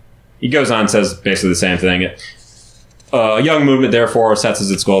 He goes on and says basically the same thing. A young movement, therefore, sets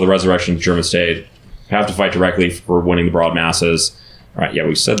as its goal the resurrection of the German state. Have to fight directly for winning the broad masses. All right,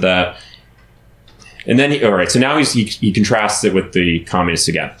 we said that. And then, so now he contrasts it with the communists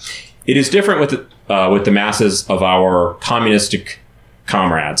again. It is different with the masses of our communistic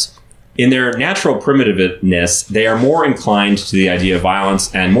comrades. In their natural primitiveness, they are more inclined to the idea of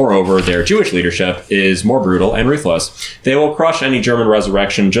violence, and moreover, their Jewish leadership is more brutal and ruthless. They will crush any German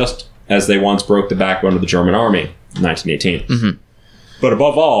resurrection just as they once broke the backbone of the German army in 1918. Mm-hmm. But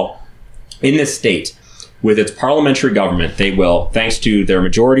above all, in this state, With its parliamentary government, they will, thanks to their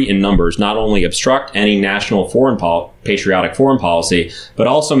majority in numbers, not only obstruct any national patriotic foreign policy, but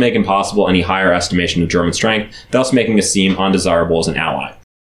also make impossible any higher estimation of German strength, thus making us seem undesirable as an ally.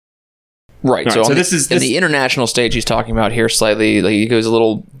 Right. Right, so this is the international stage he's talking about here slightly. Like, he goes a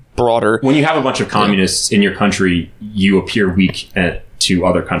little broader. When you have a bunch of communists in your country, you appear weak to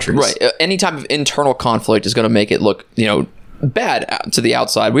other countries. Right. Any type of internal conflict is going to make it look, bad to the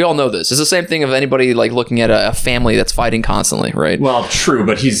outside. We all know this. It's the same thing of anybody like looking at a family that's fighting constantly, right? Well, true,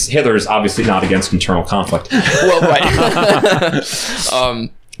 but Hitler's obviously not against internal conflict. Well, right.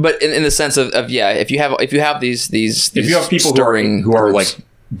 But in the sense of if you have these if you have people who are like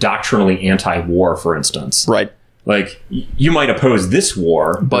doctrinally anti-war, for instance, right? Like, you might oppose this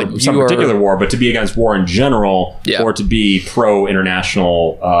war, but some particular war, but to be against war in general, or to be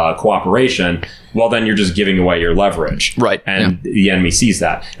pro-international cooperation, well, then you're just giving away your leverage. Right. And the enemy sees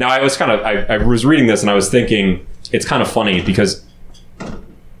that. Now, I was reading this and I was thinking, it's kind of funny because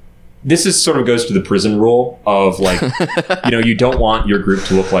this goes to the prison rule of like, you don't want your group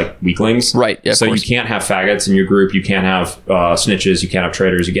to look like weaklings. Right. Yeah, so you can't have faggots in your group. You can't have snitches. You can't have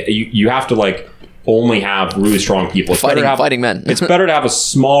traitors. You have to like only have really strong people. Fighting men. It's better to have a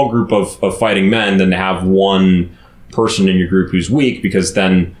small group of fighting men than to have one person in your group who's weak, because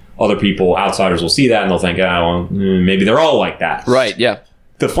then other people, outsiders, will see that and they'll think, maybe they're all like that. Right, yeah.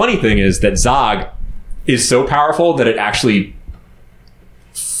 The funny thing is that Zog is so powerful that it actually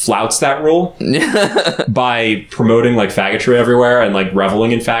flouts that rule by promoting like faggotry everywhere and like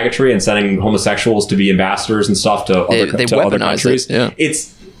reveling in faggotry and sending homosexuals to be ambassadors and stuff to other countries.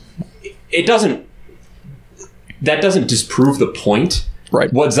 That doesn't disprove the point.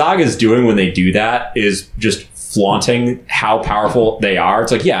 Right. What Zog is doing when they do that is just flaunting how powerful they are.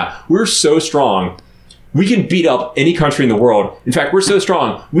 It's like, yeah, we're so strong. We can beat up any country in the world. In fact, we're so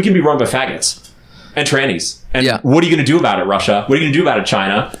strong, we can be run by faggots and trannies. And what are you going to do about it, Russia? What are you going to do about it,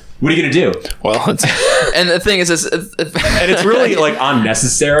 China? What are you going to do? Well, and the thing is, and it's really like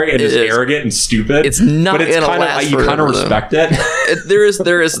unnecessary and just arrogant and stupid. It's not. But it's kind of you kind of respect it. There is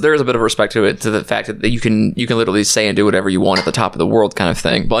a bit of respect to it, to the fact that you can literally say and do whatever you want at the top of the world, kind of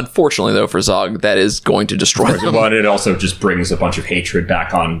thing. But unfortunately, though, for Zog, that is going to destroy them. But it also just brings a bunch of hatred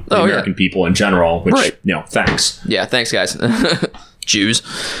back on the American people in general. Which thanks. Yeah, thanks, guys. Jews.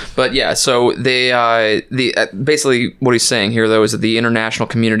 But yeah, so they basically what he's saying here though is that the international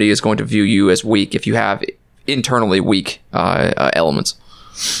community is going to view you as weak if you have internally weak elements.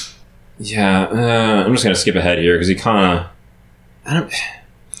 Yeah, I'm just gonna skip ahead here because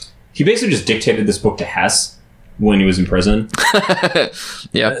he basically just dictated this book to Hess when he was in prison.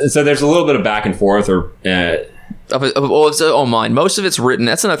 Yeah. So there's a little bit of back and forth of mine. Most of it's written.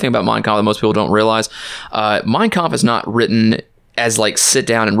 That's another thing about Mein Kampf that most people don't realize. Mein Kampf is not written as like sit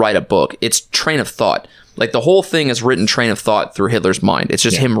down and write a book. It's train of thought. Like the whole thing is written train of thought through Hitler's mind. It's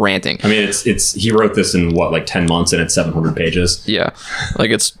just him ranting. I mean, it's he wrote this in like 10 months and it's 700 pages. Yeah,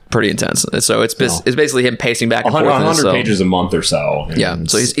 like it's pretty intense. So it's basically him pacing back and forth. 100 pages a month or so. Yeah,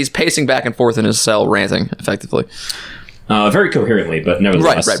 so he's pacing back and forth in his cell ranting effectively. Very coherently, but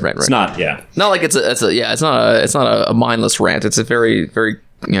nevertheless, right. It's not, not like it's not a mindless rant. It's a very, very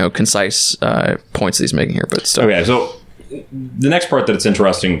concise points that he's making here. But still. Okay, so the next part that it's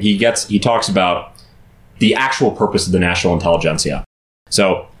interesting, he talks about the actual purpose of the national intelligentsia.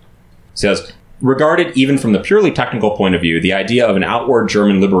 So he says, regarded even from the purely technical point of view, the idea of an outward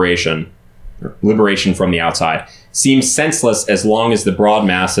German liberation from the outside seems senseless as long as the broad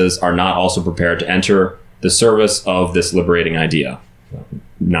masses are not also prepared to enter the service of this liberating idea,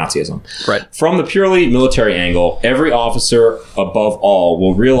 Nazism. Right. From the purely military angle, every officer above all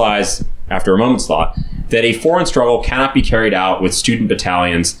will realize, after a moment's thought, that a foreign struggle cannot be carried out with student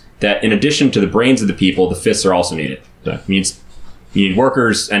battalions, that in addition to the brains of the people, the fists are also needed. So it means you need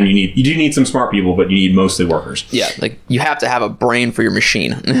workers, and you do need some smart people, but you need mostly workers. Yeah, like you have to have a brain for your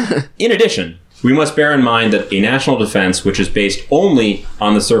machine. In addition, we must bear in mind that a national defense which is based only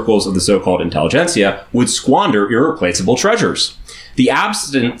on the circles of the so-called intelligentsia would squander irreplaceable treasures. The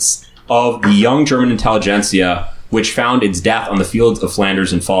absence of the young German intelligentsia, which found its death on the fields of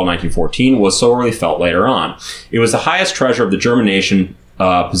Flanders in fall 1914, was sorely felt later on. It was the highest treasure of the German nation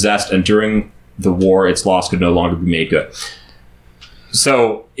possessed, and during the war, its loss could no longer be made good.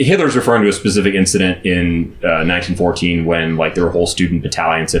 So Hitler's referring to a specific incident in 1914 when there were whole student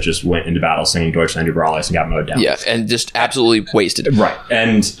battalions that just went into battle singing Deutschland über alles and got mowed down. Yeah, and just absolutely wasted. Right.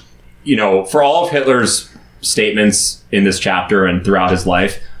 And, for all of Hitler's statements in this chapter and throughout his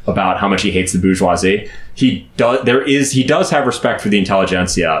life about how much he hates the bourgeoisie, he does have respect for the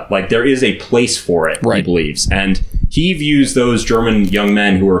intelligentsia. There is a place for it, he believes. And He views those German young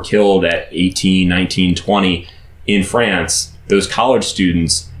men who were killed at 18, 19, 20 in France, those college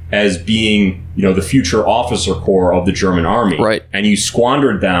students, as being, the future officer corps of the German army. Right. And you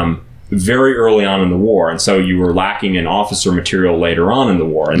squandered them very early on in the war, and so you were lacking in officer material later on in the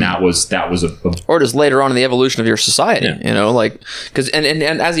war, and that was or just later on in the evolution of your society. Because and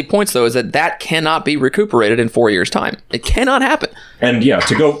as he points though, is that cannot be recuperated in 4 years' time. It cannot happen. And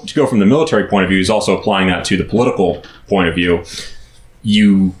to go from the military point of view, he's also applying that to the political point of view.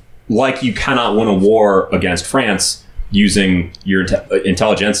 You cannot win a war against France using your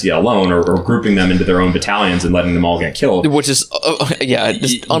intelligentsia alone, or grouping them into their own battalions and letting them all get killed. Which is,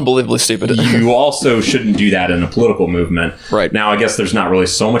 just unbelievably stupid. You also shouldn't do that in a political movement. Right. Now, I guess there's not really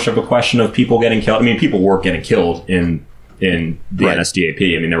so much of a question of people getting killed. I mean, people were getting killed in the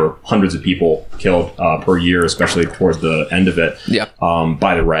NSDAP. I mean, there were hundreds of people killed per year, especially toward the end of it,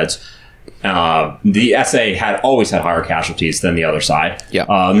 by the Reds. The SA had always had higher casualties than the other side.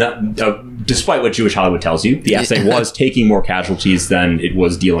 Despite what Jewish Hollywood tells you, the SA was taking more casualties than it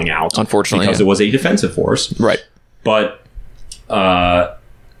was dealing out. Unfortunately, because it was a defensive force. Right. But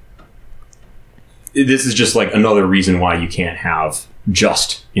this is just like another reason why you can't have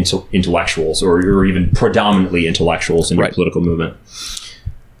just intellectuals or even predominantly intellectuals in your political movement.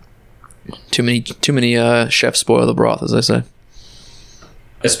 Too many chefs spoil the broth, as I say.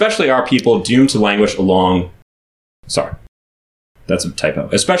 Especially our people doomed to languish along... Sorry. That's a typo.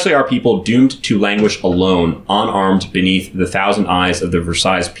 Especially our people doomed to languish alone, unarmed beneath the thousand eyes of the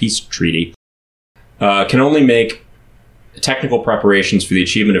Versailles Peace Treaty, can only make technical preparations for the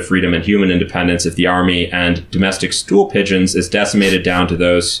achievement of freedom and human independence if the army and domestic stool pigeons is decimated down to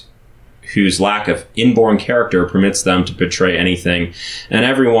those whose lack of inborn character permits them to betray anything and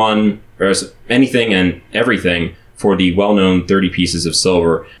everything for the well-known 30 pieces of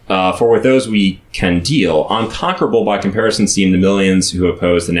silver. For with those we can deal. Unconquerable by comparison seem the millions who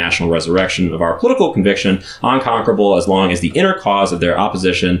oppose the national resurrection of our political conviction, unconquerable as long as the inner cause of their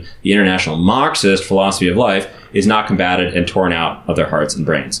opposition, the international Marxist philosophy of life, is not combated and torn out of their hearts and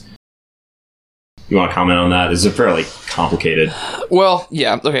brains. You want to comment on that? It's a fairly complicated... Well,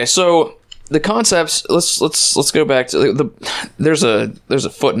 yeah. Okay, so... The concepts. Let's go back to there's a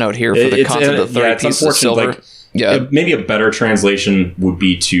footnote here for the concept of 30 pieces of silver. Maybe a better translation would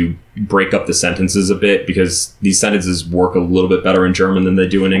be to break up the sentences a bit, because these sentences work a little bit better in German than they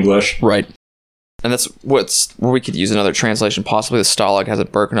do in English. Right. And that's where we could use another translation. Possibly the Stalag has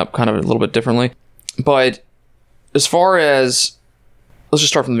it broken up kind of a little bit differently. But as far as, let's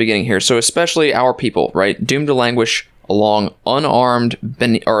just start from the beginning here. So especially our people, right, doomed to languish along unarmed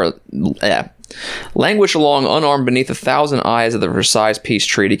beneath the thousand eyes of the Versailles Peace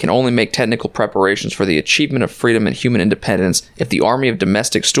Treaty can only make technical preparations for the achievement of freedom and human independence if the army of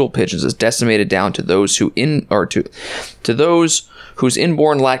domestic stool pigeons is decimated down to those to those whose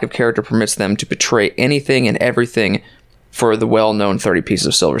inborn lack of character permits them to betray anything and everything for the well-known 30 pieces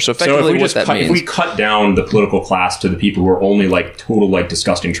of silver. So effectively means... If we cut down the political class to the people who are only total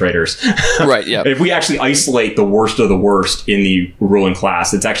disgusting traitors. Right, yeah. If we actually isolate the worst of the worst in the ruling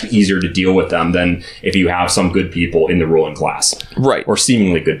class, it's actually easier to deal with them than if you have some good people in the ruling class. Right. Or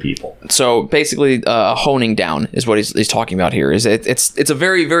seemingly good people. So basically, honing down is what he's talking about here. It's a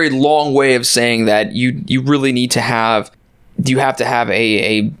very, very long way of saying that you really need to have... You have to have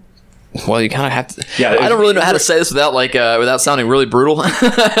a well, you kind of have to. Yeah, I don't really know how to say this without sounding really brutal.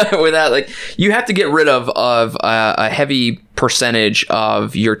 You have to get rid of a heavy percentage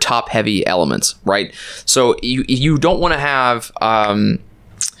of your top heavy elements, right? So you don't want to have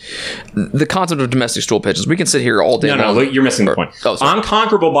the concept of domestic stool pigeons. We can sit here all day long. No, you're missing the point.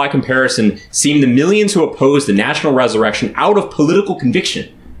 Unconquerable by comparison seem the millions who oppose the national resurrection out of political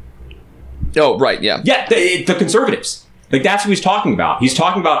conviction. Oh, right, yeah. Yeah, the conservatives. That's what he's talking about. He's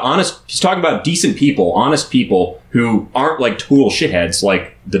talking about decent people, honest people who aren't total shitheads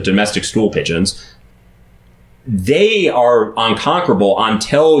like the domestic stool pigeons. They are unconquerable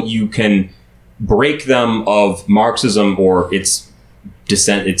until you can break them of Marxism or its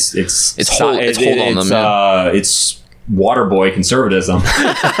dissent. It's hold on them. It's waterboy conservatism.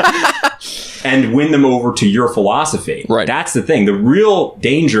 And win them over to your philosophy. Right. That's the thing. The real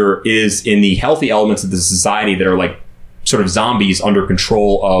danger is in the healthy elements of the society that are sort of zombies under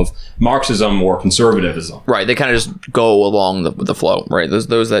control of Marxism or conservatism. Right. They kind of just go along the flow, right? Those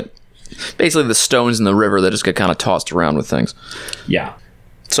that basically the stones in the river that just get kind of tossed around with things. Yeah.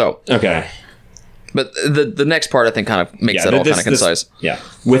 So. Okay. But the next part I think kind of makes that all kind of concise.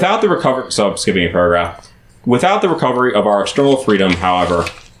 Without the recovery, so I'm skipping a paragraph. Without the recovery of our external freedom, however,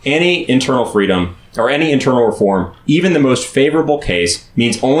 any internal freedom or any internal reform, even the most favorable case,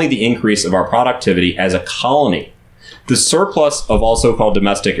 means only the increase of our productivity as a colony. The surplus of all so-called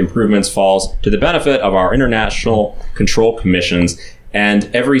domestic improvements falls to the benefit of our international control commissions, and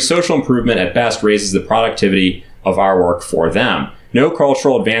every social improvement at best raises the productivity of our work for them. No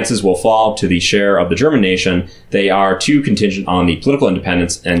cultural advances will fall to the share of the German nation. They are too contingent on the political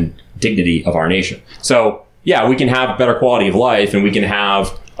independence and dignity of our nation. So, yeah, we can have better quality of life, and we can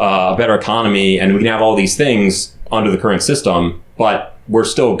have a better economy, and we can have all these things under the current system, but we're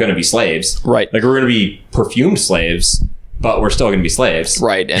still going to be slaves. Right. Like, we're going to be perfumed slaves, but we're still going to be slaves.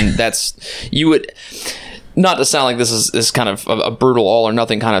 Right. And that's, you would, not to sound like this is kind of a brutal all or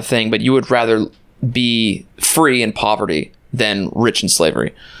nothing kind of thing, but you would rather be free in poverty than rich in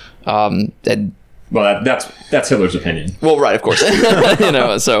slavery. And, well, that's Hitler's opinion. Well, right, of course.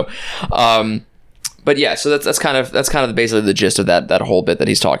 So, but yeah, so that's kind of basically the gist of that whole bit that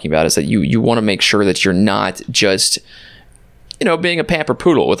he's talking about, is that you want to make sure that you're not just, being a pamper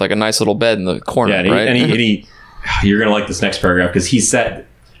poodle with like a nice little bed in the corner, right? And he you're going to like this next paragraph, because he said,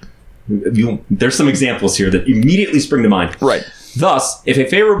 there's some examples here that immediately spring to mind. Right. Thus, if a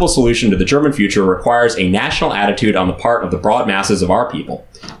favorable solution to the German future requires a national attitude on the part of the broad masses of our people,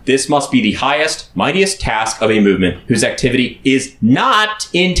 this must be the highest, mightiest task of a movement whose activity is not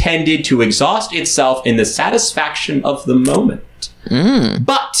intended to exhaust itself in the satisfaction of the moment,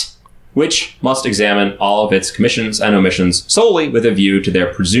 but which must examine all of its commissions and omissions solely with a view to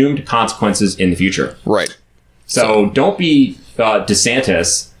their presumed consequences in the future. Right. So don't be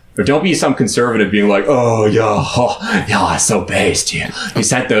DeSantis, or don't be some conservative being like, it's so based. He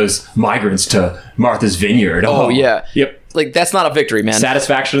sent those migrants to Martha's Vineyard. Oh, yeah. Yep. Like, that's not a victory, man.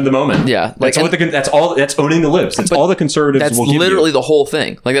 Satisfaction of the moment. Yeah. That's owning the libs. That's all the conservatives will give you. That's literally the whole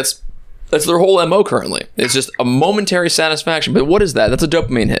thing. Like, that's their whole MO currently. It's just a momentary satisfaction. But what is that? That's a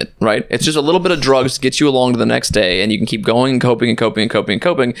dopamine hit, right? It's just a little bit of drugs to get you along to the next day, and you can keep going and coping and coping and coping and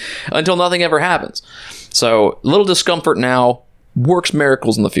coping until nothing ever happens. So, little discomfort now works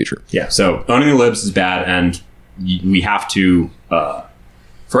miracles in the future. Yeah, so owning the libs is bad, and we have to,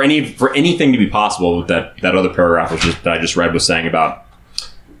 for anything to be possible, that other paragraph that I just read was saying about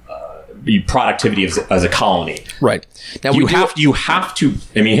the productivity as a colony. Right. Now you have to.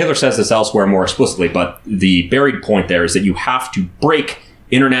 I mean, Hitler says this elsewhere more explicitly, but the buried point there is that you have to break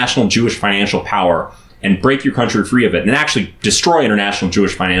international Jewish financial power and break your country free of it, and actually destroy international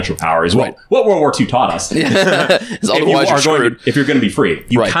Jewish financial power is what World War II taught us. If you're going to be free,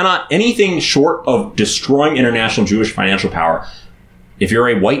 you cannot, anything short of destroying international Jewish financial power. If you're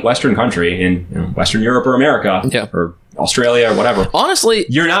a white Western country in Western Europe or America or Australia or whatever, honestly,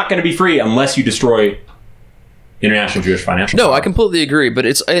 you're not going to be free unless you destroy international Jewish financial power. I completely agree, but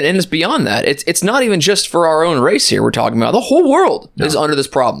it's beyond that. It's not even just for our own race here we're talking about. The whole world is under this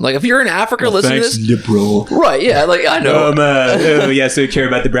problem. Like, if you're in Africa listening to this, liberal, right? Yeah, like, I know. So you care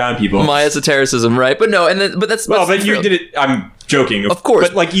about the brown people. My esotericism, right? But no, but you did it. I'm joking, of course.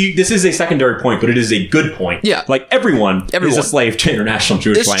 But this is a secondary point, but it is a good point. Yeah, like everyone is a slave to international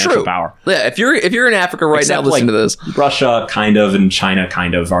Jewish financial power. Yeah, if you're in Africa right now listening to this, Russia kind of and China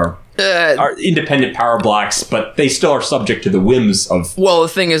kind of are independent power blocks, but they still are subject to the whims of. Well, the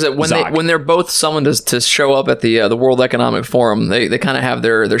thing is that when they're both summoned to show up at the World Economic Forum, they kind of have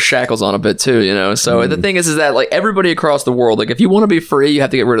their shackles on a bit too, So the thing is that, like, everybody across the world, like, if you want to be free, you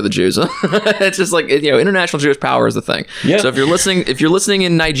have to get rid of the Jews. It's just like, international Jewish power is the thing. Yeah. So if you're listening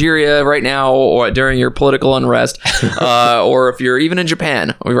in Nigeria right now, or during your political unrest, or if you're even in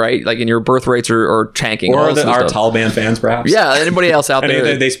Japan, right, like, and your birth rates are tanking, or our Taliban fans, perhaps. Yeah, anybody else out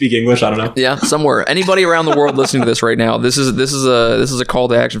there? They speak English. I don't know. Yeah, somewhere. Anybody around the world listening to this right now, this is a call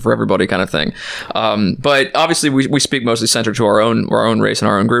to action for everybody, kind of thing. But obviously, we speak mostly centered to our own race and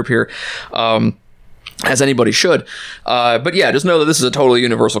our own group here, as anybody should. But yeah, just know that this is a totally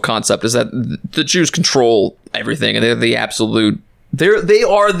universal concept: is that the Jews control everything, and they're the absolute. They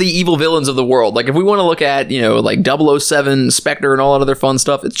are the evil villains of the world. Like, if we want to look at, like 007, Spectre, and all that other fun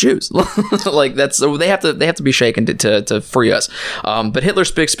stuff, it's Jews. Like, so they have to be shaken to free us. But Hitler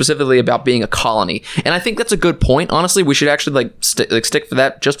speaks specifically about being a colony, and I think that's a good point. Honestly, we should actually stick for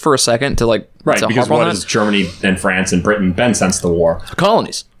that just for a second to because what has Germany and France and Britain been since the war?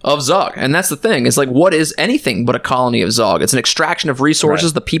 Colonies of Zog. And that's the thing. It's like, what is anything but a colony of Zog? It's an extraction of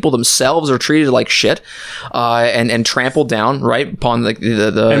resources. Right. The people themselves are treated like shit, and trampled down, right, upon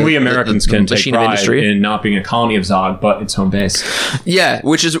the and we Americans can take pride in not being a colony of Zog, but its home base. Yeah,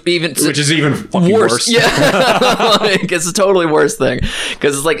 which is even fucking worse. Yeah, it's a totally worse thing,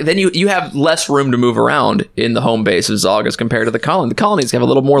 because it's like, then you have less room to move around in the home base of Zog as compared to the colony. The colonies have a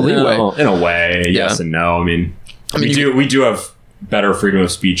little more leeway. In a way, yes and no. I mean, we do have better freedom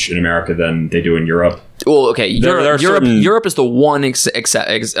of speech in America than they do in Europe. Well, okay, there are certain- Europe is the one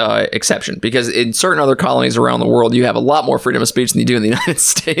exception, because in certain other colonies around the world, you have a lot more freedom of speech than you do in the United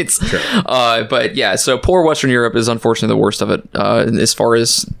States. Sure. But yeah, so poor Western Europe is unfortunately the worst of it, as far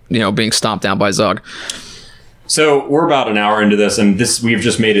as being stomped down by Zog. So we're about an hour into this, and we've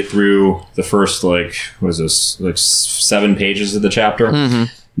just made it through the first 7 pages of the chapter. Mm-hmm.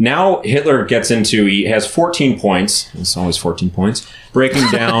 Now Hitler gets into, he has 14 points. It's always 14 points, breaking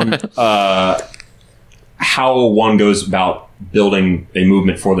down how one goes about building a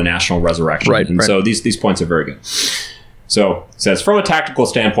movement for the national resurrection. Right, and so these points are very good. So it says, from a tactical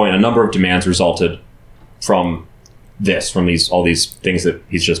standpoint, a number of demands resulted from all these things that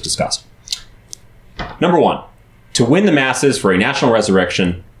he's just discussed. Number 1, to win the masses for a national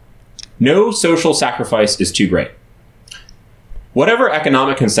resurrection, no social sacrifice is too great. Whatever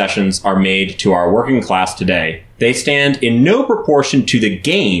economic concessions are made to our working class today, they stand in no proportion to the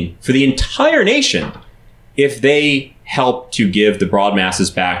gain for the entire nation if they help to give the broad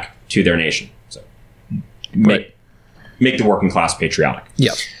masses back to their nation. So make the working class patriotic.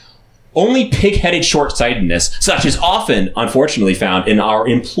 Yeah. Only pig-headed short-sightedness, such as often, unfortunately, found in our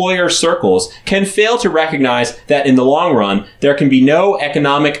employer circles, can fail to recognize that in the long run, there can be no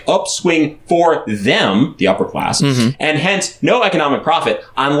economic upswing for them, the upper class, and hence no economic profit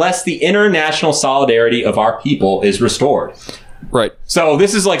unless the international solidarity of our people is restored. Right. So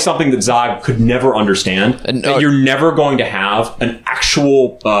this is like something that Zog could never understand. That you're never going to have an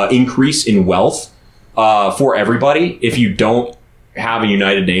actual increase in wealth for everybody if you don't have a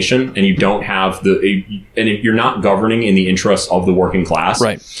united nation and you don't have and if you're not governing in the interests of the working class.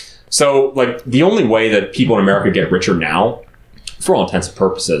 Right. So like the only way that people in America get richer now, for all intents and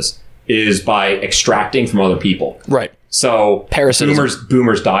purposes, is by extracting from other people. Right. So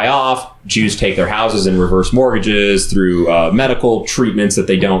boomers die off, Jews take their houses and reverse mortgages through medical treatments that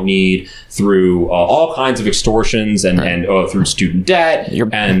they don't need, through all kinds of extortions and through student debt.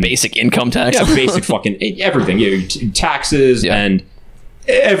 And basic income tax. Yeah, basic fucking everything. Taxes and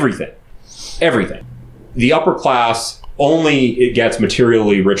everything. Everything. The upper class it gets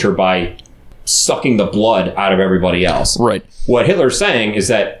materially richer by sucking the blood out of everybody else. Right. What Hitler's saying is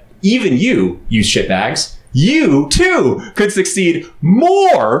that even you shitbags, you too could succeed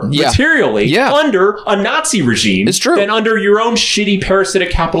more materially under a Nazi regime than under your own shitty parasitic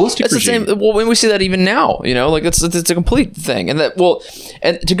capitalistic regime. The same. Well, when we see that even now, it's a complete thing. And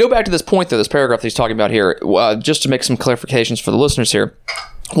and to go back to this point, though, this paragraph that he's talking about here, just to make some clarifications for the listeners here,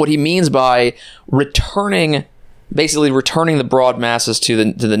 what he means by basically returning the broad masses to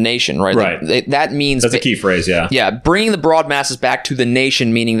the nation, right? Right. That means that's a key phrase, yeah. Yeah, bringing the broad masses back to the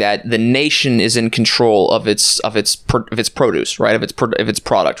nation, meaning that the nation is in control of its produce, right? Of its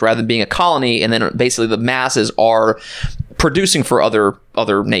product, rather than being a colony, and then basically the masses are producing for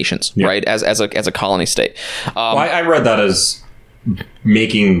other nations, right? As a colony state. I read that as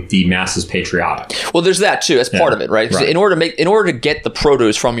making the masses patriotic. Well, there's that too. That's part of it, right? So in order to get the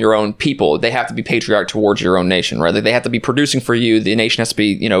produce from your own people, they have to be patriotic towards your own nation, right? They have to be producing for you. The nation has to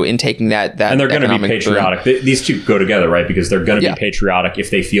be, intaking that. And they're going to be patriotic. These two go together, right? Because they're going to be patriotic if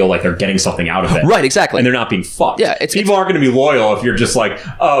they feel like they're getting something out of it, right? Exactly, and they're not being fucked. Yeah, people aren't going to be loyal if you're just like,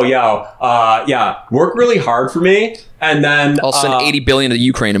 work really hard for me. And then I'll send $80 billion to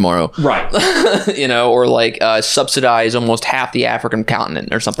Ukraine tomorrow, right? Or like subsidize almost half the African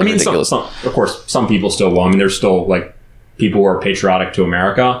continent or something ridiculous. Of course, some people still will. I mean, there's still like people who are patriotic to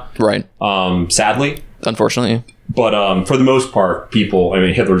America, right? Sadly, unfortunately. But for the most part,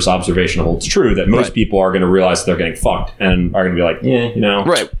 Hitler's observation holds true that most people are going to realize they're getting fucked and are going to be like,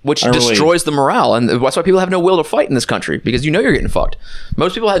 right, which destroys the morale, and that's why people have no will to fight in this country, because you're getting fucked.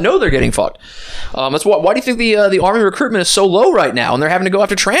 Most people know they're getting fucked. That's why do you think the army recruitment is so low right now, and they're having to go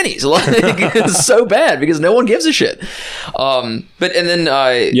after trannies? It's so bad because no one gives a shit. Don't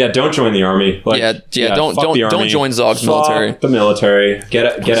join the army. Don't join Zog's military. The military,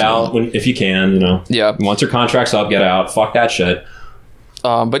 get out if you can. Once your contract's up, get out. Fuck that shit.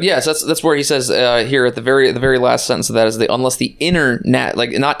 But yes, that's where he says here at the very last sentence of that is unless the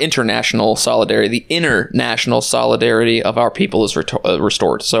not international solidarity, the international solidarity of our people is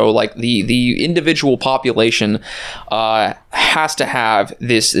restored. So like the individual population has to have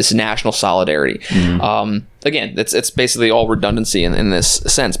this national solidarity. Mm-hmm. Again, it's basically all redundancy in this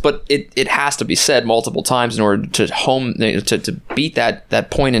sense, but it has to be said multiple times in order to beat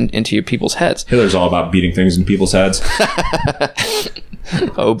that point into your people's heads. Hitler's all about beating things in people's heads.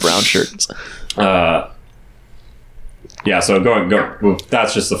 Oh, brown shirts. So go. Well,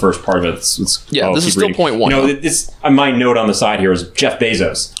 that's just the first part of it. This is still point one. My note on the side here is Jeff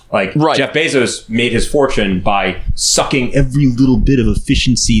Bezos Like, Right. Jeff Bezos made his fortune by sucking every little bit of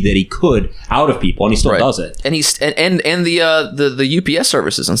efficiency that he could out of people, and he still does it. And he's and the UPS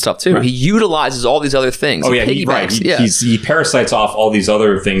services and stuff too. Right. He utilizes all these other things. Oh, yeah, piggybacks. he parasites off all these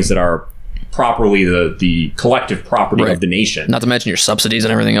other things that are properly the collective property of the nation. Not to mention your subsidies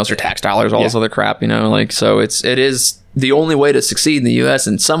and everything else, your tax dollars, all this other crap, like, so it is the only way to succeed in the U.S.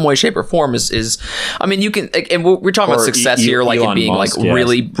 in some way, shape, or form is I mean, you can, and we're talking about success here, like it being Musk, like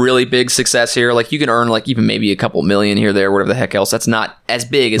really, really big success here. Like you can earn like even maybe a couple million here, there, whatever the heck else. That's not as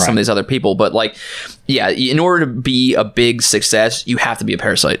big as some of these other people, but like, yeah, in order to be a big success, you have to be a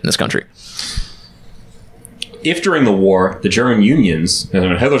parasite in this country. If during the war, the German unions, and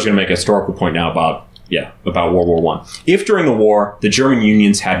Hitler's going to make a historical point now about World War I. If during the war, the German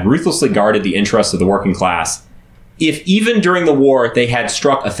unions had ruthlessly guarded the interests of the working class, if even during the war they had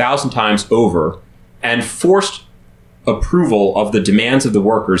struck 1,000 times over and forced approval of the demands of the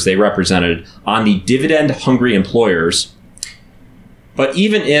workers they represented on the dividend-hungry employers, but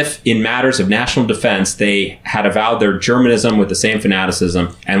even if in matters of national defense they had avowed their Germanism with the same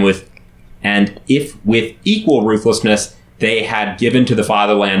fanaticism, and if with equal ruthlessness they had given to the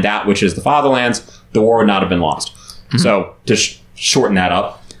fatherland that which is the fatherland's, the war would not have been lost. Mm-hmm. So to shorten that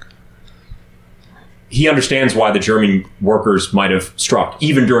up, he understands why the German workers might have struck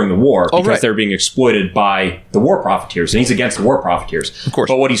even during the war because they're being exploited by the war profiteers, and he's against the war profiteers. Of course.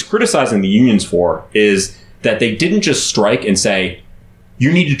 But what he's criticizing the unions for is that they didn't just strike and say, you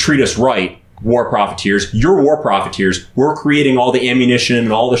need to treat us right, war profiteers. You're war profiteers. We're creating all the ammunition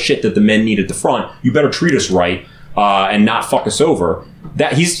and all the shit that the men need at the front. You better treat us right and not fuck us over.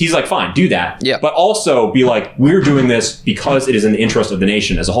 That he's like, fine, do that. Yeah. But also be like, we're doing this because it is in the interest of the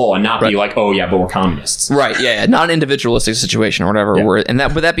nation as a whole, and not be like, oh yeah, but we're communists. Right. Yeah. Not an individualistic situation or whatever. Yeah.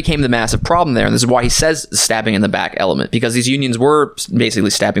 But that became the massive problem there, and this is why he says stabbing in the back element, because these unions were basically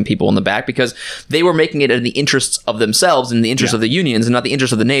stabbing people in the back because they were making it in the interests of themselves and the interest of the unions and not the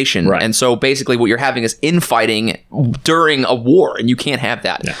interest of the nation. Right. And so basically, what you're having is infighting during a war, and you can't have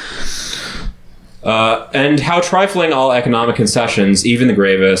that. Yeah. And how trifling all economic concessions, even the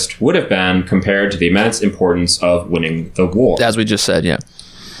gravest, would have been compared to the immense importance of winning the war. As we just said, yeah.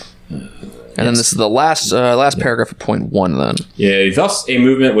 And then this is the last paragraph of point 1 then. Yeah, thus, a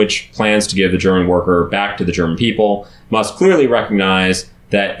movement which plans to give the German worker back to the German people must clearly recognize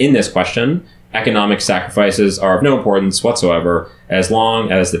that in this question, economic sacrifices are of no importance whatsoever as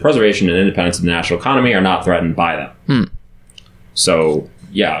long as the preservation and independence of the national economy are not threatened by them. So,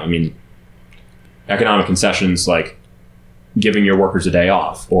 yeah, I mean, economic concessions like giving your workers a day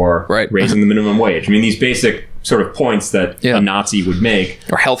off or raising the minimum wage. I mean, these basic sort of points that a Nazi would make.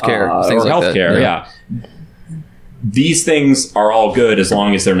 Or healthcare. Or healthcare, yeah. These things are all good as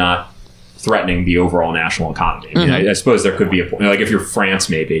long as they're not threatening the overall national economy. I mean, I suppose there could be a point, like if you're France,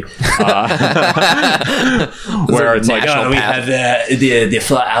 maybe, where it's like, we have the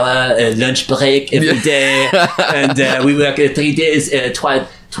 4-hour lunch break every day, and we work 3 days, 3 jours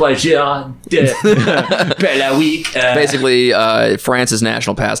per la week. Basically, France's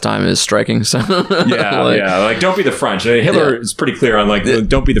national pastime is striking. So like don't be the French. Hitler is pretty clear on like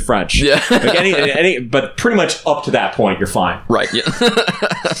don't be the French. Yeah, like any, but pretty much up to that point, you're fine. Right. Yeah.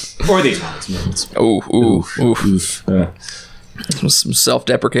 Or these ones. Oof. Some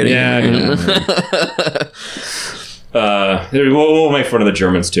self-deprecating. We'll make fun of the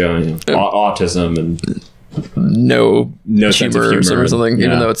Germans too. Autism and. No sense of humor or something,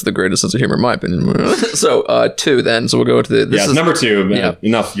 even though it's the greatest sense of humor in my opinion. So 2 then. So we'll go to this is number 2.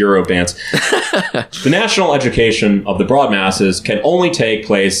 Enough Euro bants. The national education of the broad masses can only take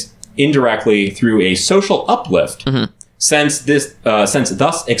place indirectly through a social uplift. Since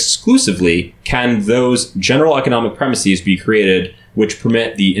thus exclusively can those general economic premises be created which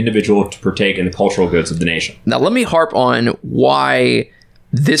permit the individual to partake in the cultural goods of the nation. Now let me harp on why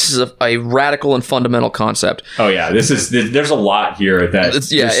this is a radical and fundamental concept. Oh yeah, there's a lot here that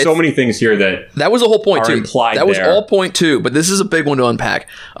there's so many things here that was the whole point are too. Implied that was there. all point 2, but this is a big one to unpack.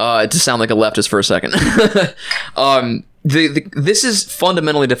 To sound like a leftist for a second. This is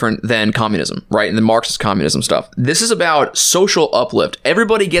fundamentally different than communism, right? And the Marxist communism stuff. This is about social uplift.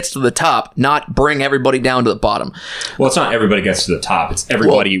 Everybody gets to the top, not bring everybody down to the bottom. Well, it's not everybody gets to the top. It's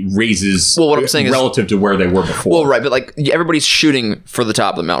everybody raises what I'm saying relative to where they were before. Well, right, but like everybody's shooting for the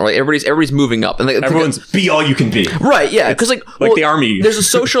top of the mountain, right? Everybody's moving up, and everyone's be all you can be. Right, yeah, because like the army. There's a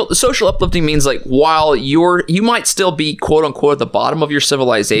social uplifting means like while you might still be quote unquote at the bottom of your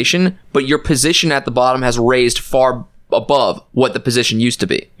civilization, but your position at the bottom has raised far above what the position used to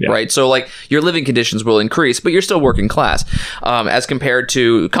be, right? So like your living conditions will increase, but you're still working class, as compared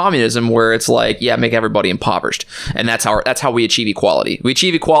to communism, where it's like, make everybody impoverished, and that's how we achieve equality. We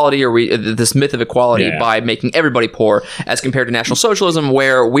achieve equality, or this myth of equality, by making everybody poor, as compared to National Socialism,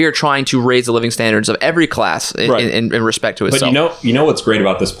 where we are trying to raise the living standards of every class in respect to itself. But you know what's great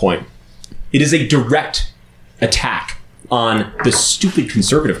about this point? It is a direct attack on the stupid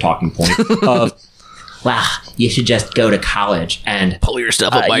conservative talking point of, wow, you should just go to college and pull your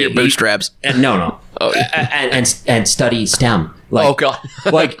stuff up by your bootstraps. No. And study STEM. Like, oh God.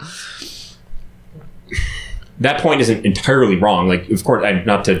 Like, that point isn't entirely wrong. Like, of course,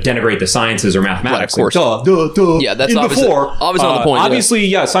 not to denigrate the sciences or mathematics. Right, of course. Like, duh. Yeah, that's obviously not the point.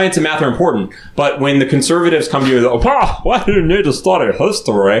 Obviously, science and math are important. But when the conservatives come to you, why do you need to study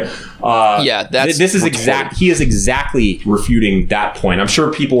history? This is he is exactly refuting that point. I'm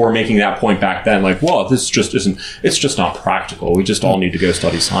sure people were making that point back then. Like, well, this just isn't. It's just not practical. We just all need to go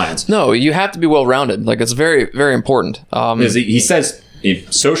study science. No, you have to be well rounded. Like, it's very, very important. He says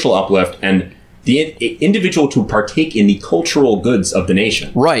social uplift and the individual to partake in the cultural goods of the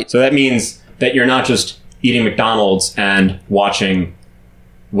nation. Right. So that means that you're not just eating McDonald's and watching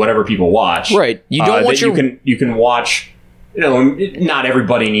whatever people watch. Right. You don't want you can watch. Not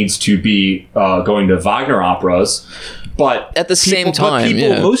everybody needs to be going to Wagner operas, but at the same time,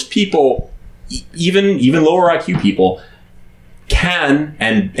 most people, even lower IQ people, can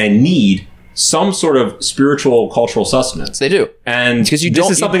and need some sort of spiritual cultural sustenance. They do. And this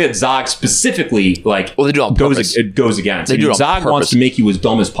is something that Zog specifically they do on purpose. Goes against. They do Zog wants to make you as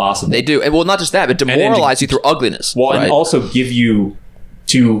dumb as possible. They do. And well, not just that, but demoralize you through ugliness. Well, and also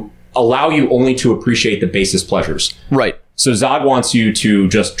allow you only to appreciate the basest pleasures. Right. So Zog wants you to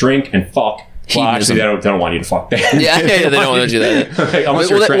just drink and fuck. Well, actually, they don't want you to fuck. They don't want to do that. Okay, unless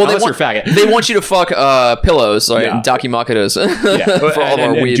you're a faggot. They want you to fuck pillows, right? And dakimakidos. For all of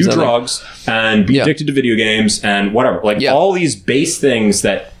our weeds. Do drugs and be addicted to video games and whatever. Like all these base things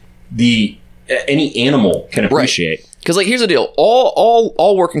that any animal can appreciate. Right. Because here's the deal: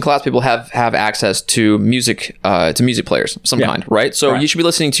 all working class people have access to music players of some kind, right? So you should be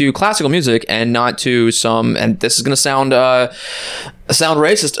listening to classical music and not to some. And this is going to sound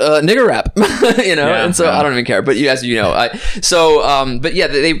racist, nigger rap, and so I don't even care. But as you know,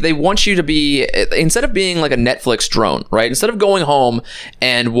 they want you to be, instead of being like a Netflix drone, right? Instead of going home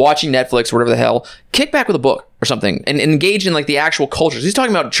and watching Netflix or whatever the hell, kick back with a book or something and engage in like the actual cultures. He's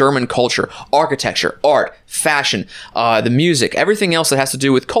talking about German culture, architecture, art, fashion, the music, everything else that has to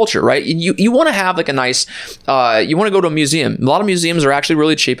do with culture, right? You want to have like a nice, you want to go to a museum. A lot of museums are actually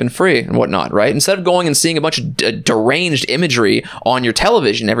really cheap and free and whatnot, right? Instead of going and seeing a bunch of deranged imagery on your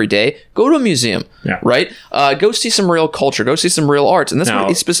television every day, go to a museum, right? Go see some real culture, go see some real arts. And that's what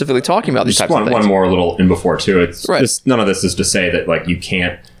he's specifically talking about, these types of things. One more little in before too. It's none of this is to say that like you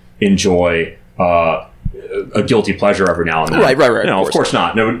can't enjoy a guilty pleasure every now and then. Right. No, of course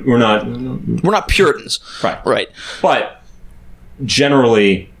not. No, we're not Puritans. Right. But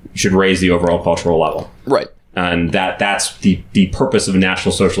generally, you should raise the overall cultural level. Right. And that's the purpose of a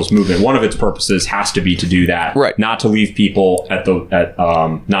National Socialist movement. One of its purposes has to be to do that. Right. Not to leave people not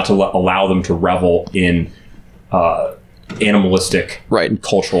to allow them to revel in animalistic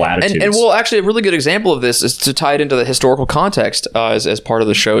cultural attitudes. And well, actually, a really good example of this is to tie it into the historical context, as part of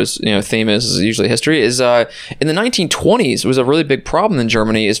the show's theme is usually history. Is in the 1920s was a really big problem in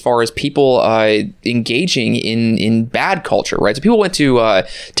Germany as far as people engaging in bad culture, right? So people went to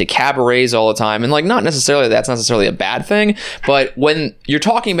cabarets all the time, and like that's necessarily a bad thing, but when you're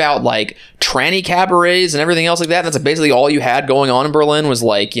talking about like tranny cabarets and everything else like that, that's basically all you had going on in Berlin was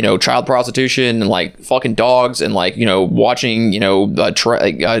like child prostitution and like fucking dogs and like watching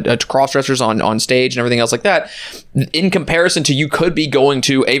cross-dressers on stage and everything else like that, in comparison to you could be going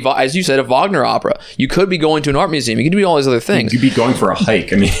to as you said, a Wagner opera, you could be going to an art museum, you could do all these other things, you could be going for a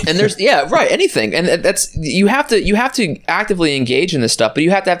hike. I mean, and there's anything, and that's you have to actively engage in this stuff, but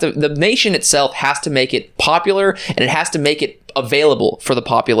you have to the nation itself has to make it popular, and it has to make it available for the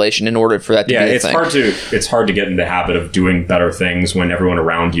population in order for that to be a thing. It's hard to get in the habit of doing better things when everyone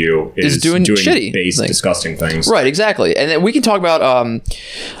around you is doing shitty, base, disgusting things. Right, exactly. And then we can talk about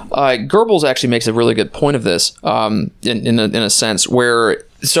Goebbels actually makes a really good point of this in a sense where.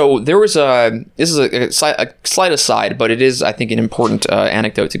 So there was this is a slight aside, but it is, I think, an important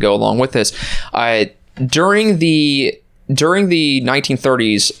anecdote to go along with this. During the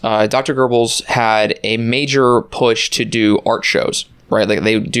 1930s, Dr. Goebbels had a major push to do art shows, right? Like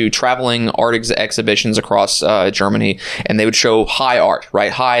they would do traveling art exhibitions across Germany, and they would show high art,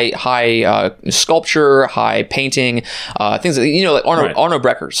 right? High sculpture, high painting, things like Arno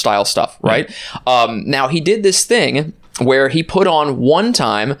Brecker style stuff, right? Now he did this thing where he put on one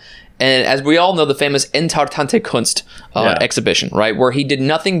time, and as we all know, the famous Entartante Kunst exhibition, right? Where he did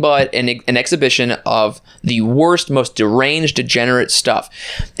nothing but an exhibition of the worst, most deranged, degenerate stuff.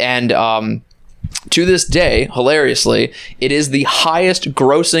 And to this day, hilariously, it is the highest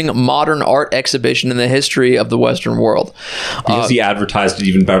grossing modern art exhibition in the history of the Western world. Because he advertised it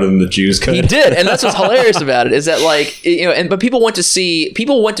even better than the Jews could. He did, and that's what's hilarious about it, is that, like, you know, but people went to see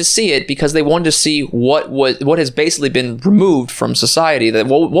it because they wanted to see what has basically been removed from society. That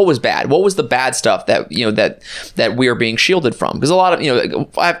what was bad, what was the bad stuff that, you know, that we are being shielded from. Because a lot of, you know,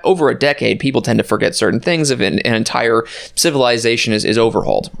 over a decade, people tend to forget certain things. If an entire civilization is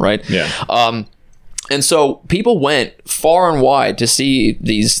overhauled, right? Yeah. And so people went far and wide to see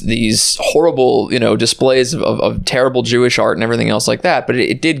these horrible, you know, displays of terrible Jewish art and everything else like that. But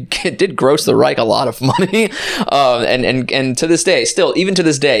it did gross the Reich a lot of money, and to this day, still even to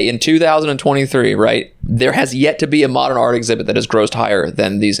this day, in 2023, right, there has yet to be a modern art exhibit that has grossed higher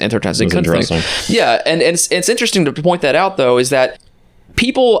than these Entartante Kunst things. Yeah, and it's interesting to point that out, though, is that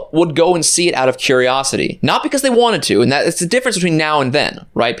people would go and see it out of curiosity, not because they wanted to. And it's the difference between now and then,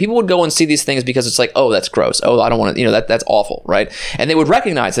 right? People would go and see these things because it's like, oh, that's gross. Oh, I don't want to, you know, that's awful, right? And they would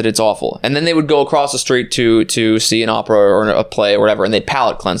recognize that it's awful. And then they would go across the street to see an opera or a play or whatever, and they'd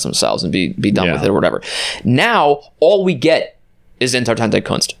palate cleanse themselves and be done with it or whatever. Now, all we get is Entartante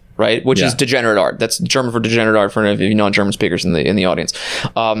Kunst, right? Which is degenerate art. That's German for degenerate art for any of you non-German speakers in the audience.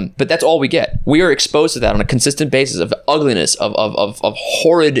 But that's all we get. We are exposed to that on a consistent basis of ugliness, of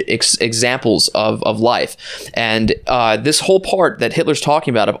horrid examples of life. And this whole part that Hitler's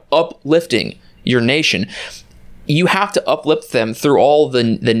talking about of uplifting your nation, you have to uplift them through all the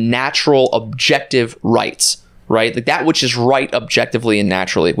natural objective rights. Right, like that which is right objectively and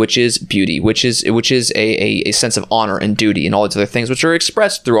naturally, which is beauty, which is a sense of honor and duty, and all these other things which are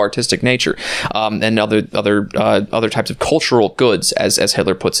expressed through artistic nature, and other types of cultural goods, as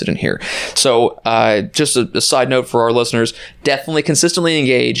Hitler puts it in here. So, just a side note for our listeners: definitely consistently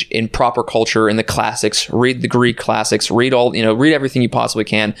engage in proper culture, in the classics. Read the Greek classics. Read everything you possibly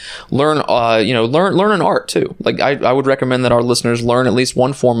can. Learn an art too. Like I would recommend that our listeners learn at least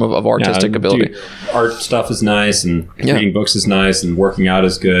one form of artistic ability. Art stuff is nice, and reading books is nice, and working out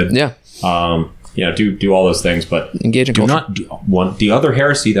is good. Yeah. Do all those things, but engage in culture. The other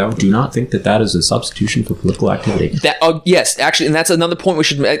heresy, though, do not think that is a substitution for political activity. Yes, actually, and that's another point we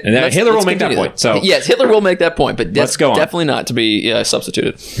should make. And Hitler will make that point. So yes, Hitler will make that point, but that's definitely not to be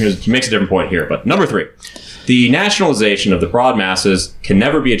substituted. He makes a different point here. But number 3, the nationalization of the broad masses can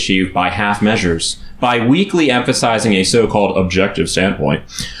never be achieved by half measures, by weakly emphasizing a so-called objective standpoint,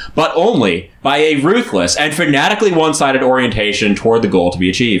 but only by a ruthless and fanatically one-sided orientation toward the goal to be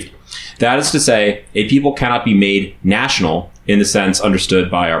achieved. That is to say, a people cannot be made national in the sense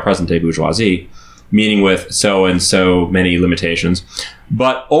understood by our present-day bourgeoisie, meaning with so and so many limitations,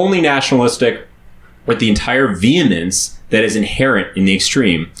 but only nationalistic with the entire vehemence that is inherent in the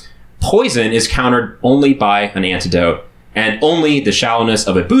extreme. Poison is countered only by an antidote, and only the shallowness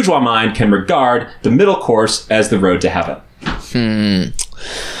of a bourgeois mind can regard the middle course as the road to heaven.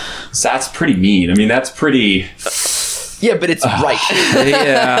 So that's pretty mean. I mean, that's pretty... Yeah, but it's right.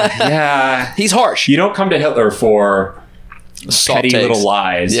 Yeah. He's harsh. You don't come to Hitler for petty little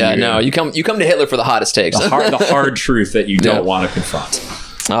lies. Yeah, no. You come to Hitler for the hottest takes. The hard truth that you don't want to confront.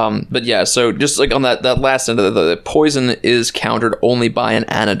 But yeah, so just like on that last end of the poison is countered only by an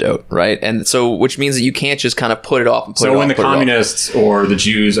antidote, right? And so, which means that you can't just kind of put it off and put it off. So when the communists or the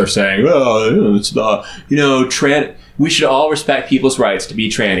Jews are saying, "Oh, it's we should all respect people's rights to be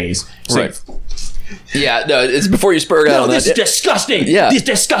trannies," right? Yeah, no, it's before you spur out on that. This is disgusting. Yeah, these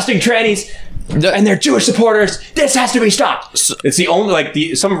disgusting trannies. And they're Jewish supporters. This has to be stopped. It's the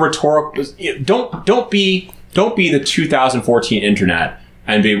only some rhetorical. Don't be the 2014 internet.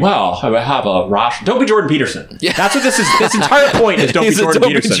 And be, well, I have a Rosh. Don't be Jordan Peterson. Yeah. That's what this is. This entire point is don't be Jordan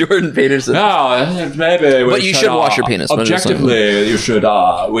Peterson. Don't be Jordan Peterson. No, maybe. But you should wash your penis. Objectively, you should.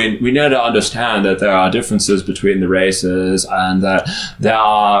 We need to understand that there are differences between the races and that there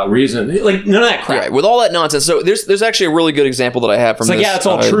are reasons. Like, none of that crap. Right, with all that nonsense. So there's actually a really good example that I have from this. Yeah, it's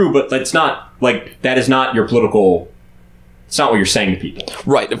all true, but it's not, that is not your political... It's not what you're saying to people.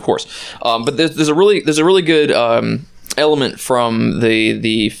 Right, of course. But there's a really good... element from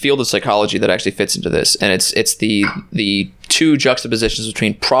the field of psychology that actually fits into this, and it's the two juxtapositions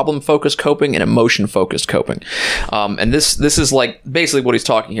between problem-focused coping and emotion-focused coping. And this is like basically what he's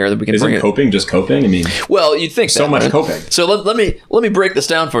talking here. That we can Isn't bring coping just coping? I mean, well, you'd think so that, much right? coping. So let me break this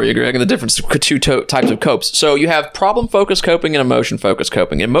down for you, Greg, and the difference between two types of copes. So you have problem-focused coping and emotion-focused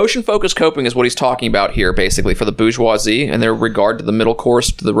coping. Emotion-focused coping is what he's talking about here, basically, for the bourgeoisie and their regard to the middle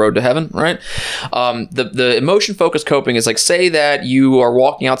course to the road to heaven, right? The emotion-focused coping is like, say that you are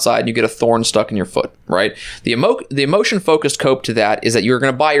walking outside and you get a thorn stuck in your foot, right? The emotion-focused cope to that is that you're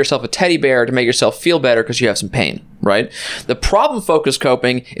going to buy yourself a teddy bear to make yourself feel better because you have some pain, right? The problem-focused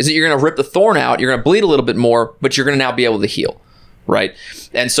coping is that you're going to rip the thorn out, you're going to bleed a little bit more, but you're going to now be able to heal. Right,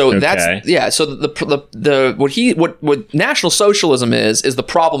 and so that's So what National Socialism is the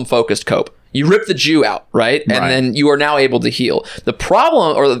problem focused cope. You rip the Jew out, right, and then you are now able to heal. The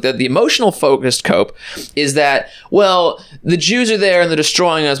problem, or the emotional focused cope, is that, well, the Jews are there and they're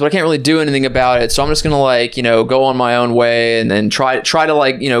destroying us, but I can't really do anything about it. So I'm just gonna go on my own way and then try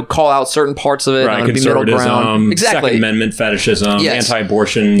to call out certain parts of it. Right, I'm gonna be middle ground. Exactly. Second Amendment fetishism,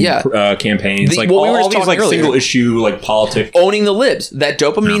 anti-abortion campaigns, all these single issue politics. Owning the libs. That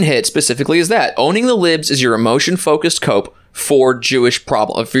dopamine hit specifically is that. Owning the libs is your emotion focused cope for Jewish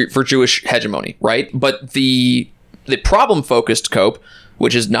for Jewish hegemony, right? But the problem focused cope,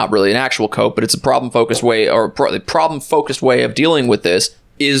 which is not really an actual cope, but it's a problem focused way of dealing with this,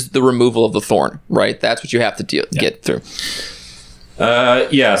 is the removal of the thorn, right? That's what you have to get through.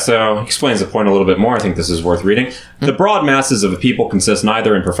 So explains the point a little bit more. I think this is worth reading. The broad masses of a people consist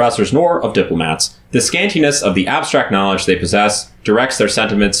neither in professors nor of diplomats. The scantiness of the abstract knowledge they possess directs their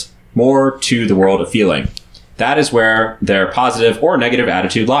sentiments more to the world of feeling. That is where their positive or negative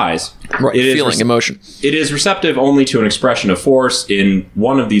attitude lies. Right, emotion. It is receptive only to an expression of force in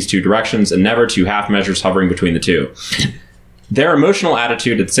one of these two directions and never to half measures hovering between the two. Their emotional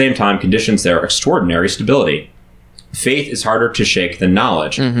attitude at the same time conditions their extraordinary stability. Faith is harder to shake than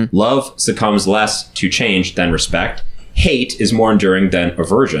knowledge. Love succumbs less to change than respect. Hate is more enduring than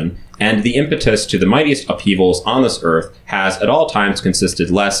aversion. And the impetus to the mightiest upheavals on this earth has at all times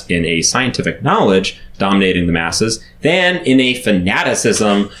consisted less in a scientific knowledge dominating the masses than in a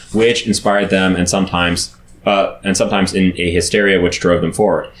fanaticism which inspired them and sometimes in a hysteria which drove them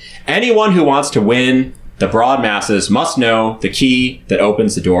forward. Anyone who wants to win the broad masses must know the key that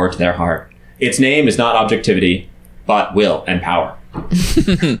opens the door to their heart. Its name is not objectivity, but will and power.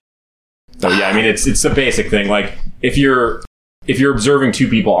 So it's a basic thing. Like if you're observing two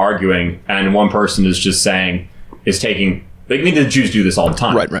people arguing and one person is just taking, the Jews do this all the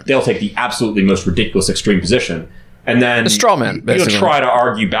time. Right. They'll take the absolutely most ridiculous extreme position, and then a straw man. You'll try to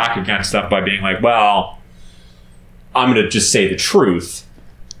argue back against stuff by being like, well, I'm going to just say the truth.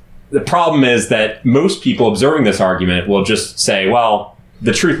 The problem is that most people observing this argument will just say, well,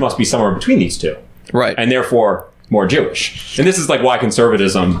 the truth must be somewhere between these two. Right. And therefore more Jewish. And this is why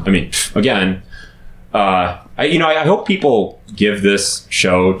conservatism, again, I hope people give this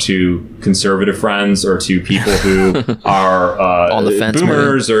show to conservative friends or to people who are on the fence,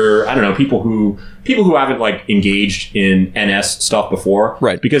 boomers, or I don't know, people who haven't engaged in NS stuff before,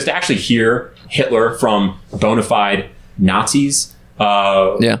 right? Because to actually hear Hitler from bona fide Nazis,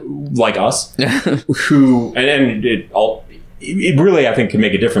 like us, who it really, I think, can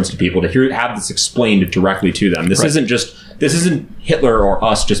make a difference to people to have this explained directly to them. This isn't Hitler or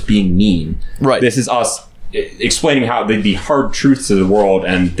us just being mean. Right. This is us explaining how the hard truths of the world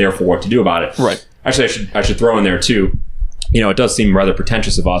and therefore what to do about it. Right. Actually, I should throw in there too. It does seem rather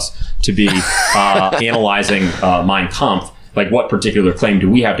pretentious of us to be analyzing Mein Kampf. What particular claim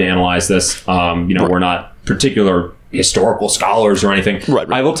do we have to analyze this? We're not particular historical scholars or anything.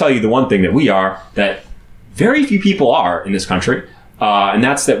 Right. I will tell you the one thing that we are, that very few people are in this country, and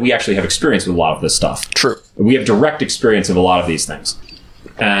that's that we actually have experience with a lot of this stuff. True. We have direct experience of a lot of these things.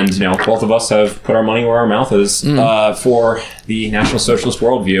 And, both of us have put our money where our mouth is for the National Socialist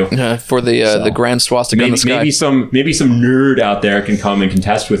worldview. For the grand swastika in the sky. Maybe some nerd out there can come and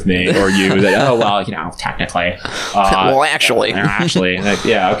contest with me or you that, technically. Well, actually.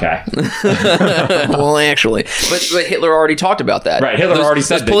 Yeah, okay. Well, actually. But Hitler already talked about that. Right, Hitler already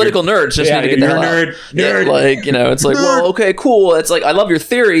said that. Political nerds just need to get the hell out. Nerd. It's well, okay, cool. It's I love your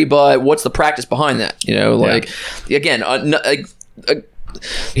theory, but what's the practice behind that? Again,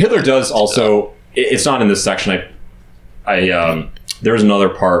 Hitler does also. It's not in this section. There's another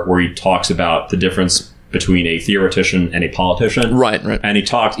part where he talks about the difference between a theoretician and a politician. Right. And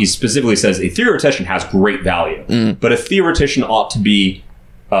he specifically says a theoretician has great value, but a theoretician ought to be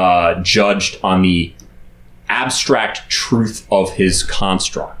judged on the abstract truth of his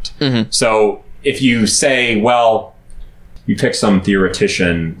construct. So if you say, well, you pick some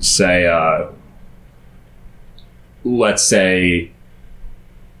theoretician, say, let's say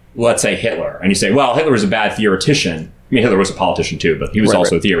Hitler, and you say, well, Hitler was a bad theoretician. I mean, Hitler was a politician too, but he was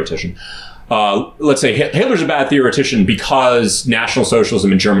also a theoretician. Let's say Hitler's a bad theoretician because National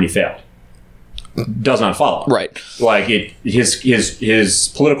Socialism in Germany failed. Does not follow. Right. Like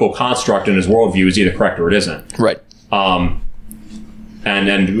his political construct and his worldview is either correct or it isn't. Right. And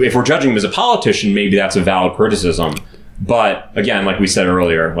if we're judging him as a politician, maybe that's a valid criticism. But again, like we said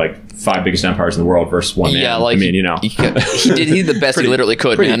earlier, like 5 biggest empires in the world versus one man. Yeah, like I mean, you know, he did the best he literally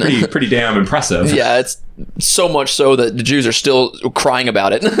could, man. Pretty damn impressive. Yeah, it's so much so that the Jews are still crying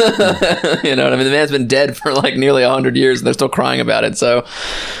about it. You know what I mean? The man's been dead for like nearly 100 years, and they're still crying about it. So,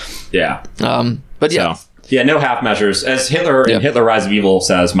 yeah. But yeah. So, yeah, no half measures. As Hitler in Hitler Rise of Evil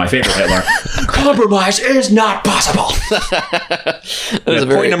says, my favorite Hitler, compromise is not possible.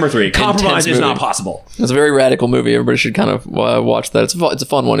 Point number 3, compromise is not possible. It's a very radical movie. Everybody should kind of watch that. It's a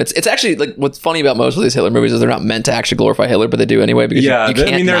fun one. It's actually, like, what's funny about most of these Hitler movies is they're not meant to actually glorify Hitler, but they do anyway, because you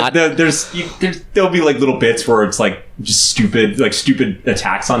can't there'll be like little bits where it's like just stupid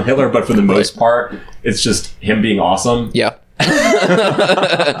attacks on Hitler, but for the most part, it's just him being awesome. Yeah.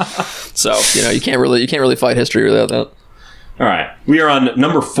 So, you know, you can't really fight history without that. All right, we are on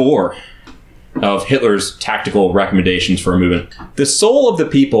number 4 of Hitler's tactical recommendations for a movement. The soul of the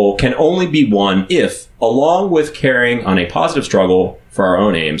people can only be won if, along with carrying on a positive struggle for our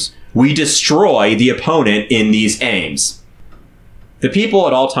own aims, we destroy the opponent in these aims. The people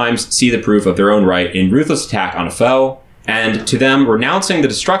at all times see the proof of their own right in ruthless attack on a foe, and to them, renouncing the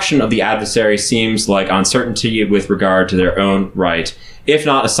destruction of the adversary seems like uncertainty with regard to their own right, if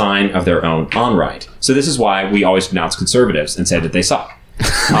not a sign of their own on-right. So this is why we always denounce conservatives and say that they suck.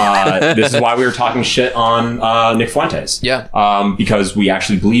 This is why we were talking shit on Nick Fuentes. Yeah. Because we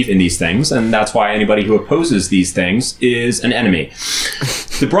actually believe in these things, and that's why anybody who opposes these things is an enemy.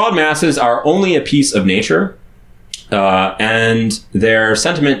 The broad masses are only a piece of nature, and their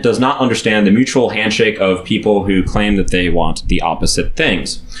sentiment does not understand the mutual handshake of people who claim that they want the opposite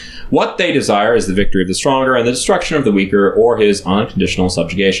things. What they desire is the victory of the stronger and the destruction of the weaker, or his unconditional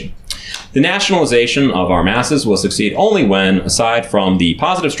subjugation. The nationalization of our masses will succeed only when, aside from the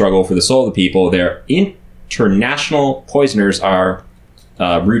positive struggle for the soul of the people, their international poisoners are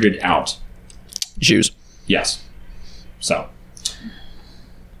rooted out. Jews. Yes. So,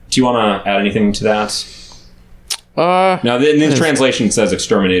 do you want to add anything to that? Now, in the translation says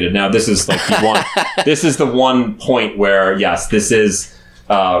exterminated. Now, this is like this is the one point where, yes, this is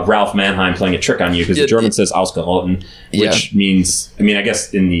Ralph Mannheim playing a trick on you, because the German says ausgerotten, which means, I mean, I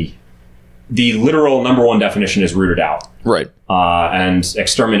guess in the literal number 1 definition is rooted out. Right. And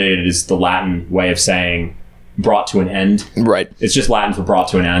exterminated is the Latin way of saying brought to an end. Right. It's just Latin for brought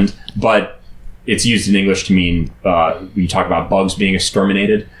to an end, but it's used in English to mean, when you talk about bugs being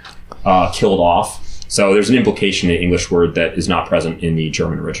exterminated, killed off. So there's an implication in the English word that is not present in the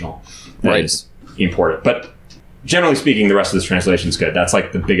German original. That is important. But generally speaking, the rest of this translation is good. That's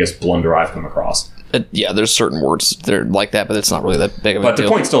like the biggest blunder I've come across. Yeah, there's certain words that are like that, but it's not really that big of a deal. But the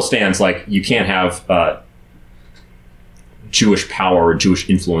point still stands, like, you can't have Jewish power or Jewish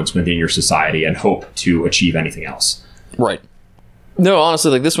influence within your society and hope to achieve anything else. Right. No, honestly,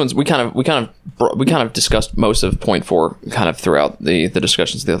 like this one's we kind of discussed most of point 4 kind of throughout the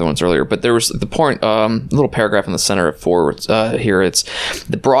discussions of the other ones earlier. But there was the point, little paragraph in the center of 4 here. It's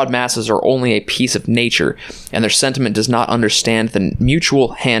the broad masses are only a piece of nature, and their sentiment does not understand the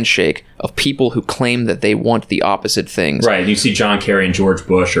mutual handshake of people who claim that they want the opposite things. Right. You see John Kerry and George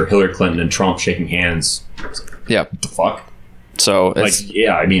Bush, or Hillary Clinton and Trump shaking hands. Yeah. What the fuck? So,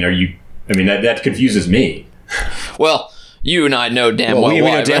 I mean, that confuses me. Well, you and I know damn well. We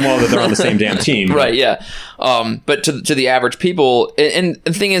know damn well that they're on the same damn team. Right, yeah. But to the average people, and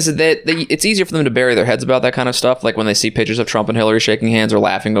the thing is that it's easier for them to bury their heads about that kind of stuff. Like when they see pictures of Trump and Hillary shaking hands or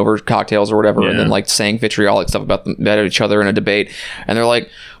laughing over cocktails or whatever, and then like saying vitriolic stuff about each other in a debate. And they're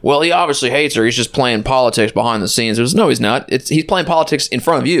like, well, he obviously hates her. He's just playing politics behind the scenes. No, he's not. He's playing politics in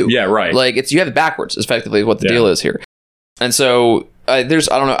front of you. Yeah, right. Like you have it backwards, effectively, is what the deal is here. And so those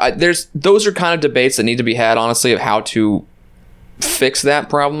are kind of debates that need to be had, honestly, of how to fix that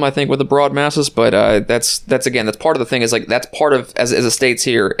problem, I think, with the broad masses. But that's part of the thing, is like that's part of, as it states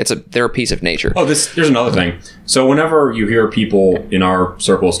here, they're a piece of nature. Oh, there's another thing. So whenever you hear people in our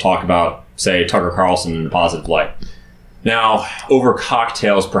circles talk about, say, Tucker Carlson in a positive light, now over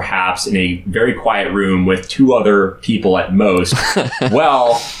cocktails, perhaps in a very quiet room with 2 other people at most,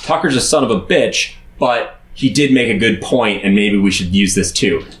 well, Tucker's a son of a bitch, but he did make a good point, and maybe we should use this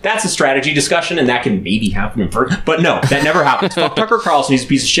too. That's a strategy discussion, and that can maybe happen in first. But no, that never happens. Fuck Tucker Carlson. He's a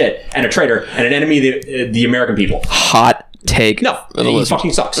piece of shit and a traitor and an enemy of the American people. Hot take. No, he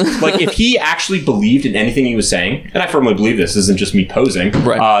fucking sucks. Like, if he actually believed in anything he was saying, and I firmly believe this isn't just me posing,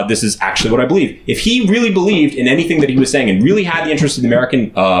 right. This is actually what I believe. If he really believed in anything that he was saying and really had the interest of the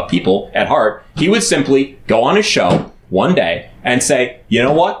American people at heart, he would simply go on his show one day and say, you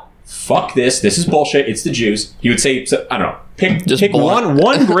know what? Fuck this. This is bullshit. It's the Jews. He would say, I don't know, pick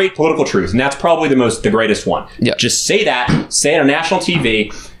one great political truth, and that's probably the greatest one. Yeah. Just say that. Say it on national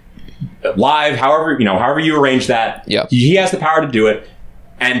TV, live, however you arrange that. Yeah. He has the power to do it,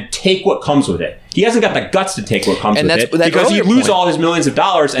 and take what comes with it. He hasn't got the guts to take what comes with it because he'd lose all his millions of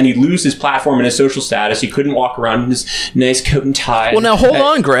dollars and he'd lose his platform and his social status. He couldn't walk around in his nice coat and tie. Well, now hold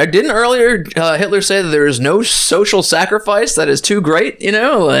on, Greg. Didn't earlier Hitler say that there is no social sacrifice that is too great? You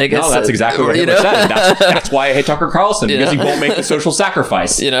know, like no, that's exactly what Hitler said. That's why I hate Tucker Carlson, because he won't make the social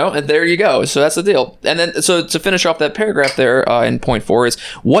sacrifice. You know, and there you go. So that's the deal. And then, so to finish off that paragraph there in point 4 is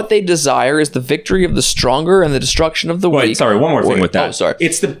what they desire is the victory of the stronger and the destruction of the weak. Sorry, one more thing with that. Oh, sorry.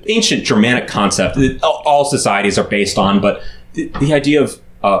 It's the ancient Germanic concept that all societies are based on, but the idea of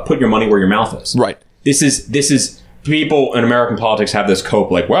put your money where your mouth is. Right. This is people in American politics have this cope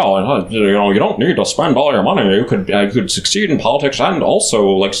like, well, you don't need to spend all your money. You could succeed in politics and also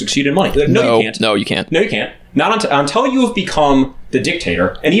like succeed in money. Like, no, you can't. No, you can't. No, you can't. Not until you have become the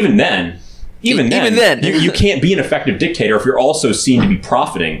dictator, and even then, you can't be an effective dictator if you're also seen to be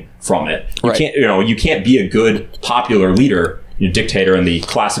profiting from it. You can't be a good popular leader. Dictator in the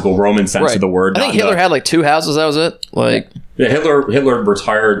classical Roman sense of the word. I think Hitler had like 2 houses. That was it. Like Hitler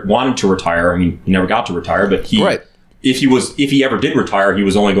wanted to retire. I mean, he never got to retire, but if he ever did retire, he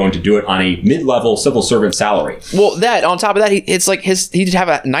was only going to do it on a mid-level civil servant salary. Well, that on top of that, it's like he'd have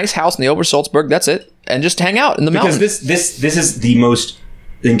a nice house in the Obersalzberg. That's it, and just hang out in the mountains. Because this is the most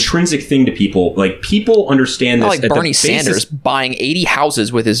intrinsic thing to people. Like, people understand this. Like Bernie Sanders buying 80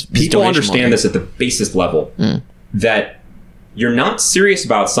 houses with his people understand this at the basest level that. You're not serious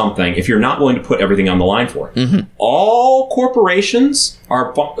about something if you're not willing to put everything on the line for it. Mm-hmm. All corporations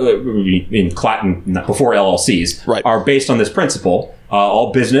are, before LLCs, are based on this principle.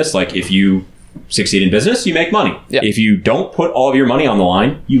 All business, like if you succeed in business, you make money. Yeah. If you don't put all of your money on the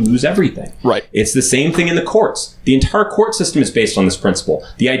line, you lose everything. Right. It's the same thing in the courts. The entire court system is based on this principle.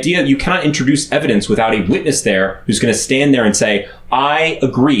 The idea that you cannot introduce evidence without a witness there who's going to stand there and say, I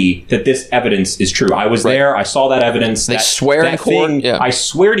agree that this evidence is true. I was there. I saw that evidence. They swear in court. I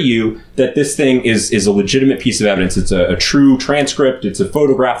swear to you that this thing is a legitimate piece of evidence. It's a true transcript. It's a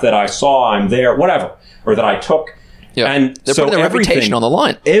photograph that I saw. I'm there, whatever, or that I took. Yeah. And they're putting their reputation on the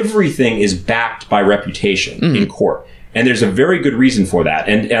line. Everything is backed by reputation in court. And there's a very good reason for that.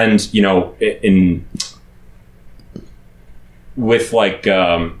 And you know, with like,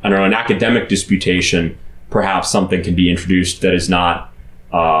 I don't know, an academic disputation, perhaps something can be introduced that is not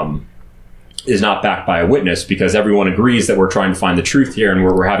backed by a witness, because everyone agrees that we're trying to find the truth here and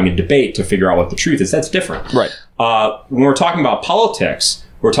we're having a debate to figure out what the truth is. That's different. Right. When we're talking about politics,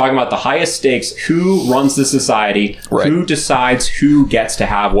 we're talking about the highest stakes, who runs the society, who decides who gets to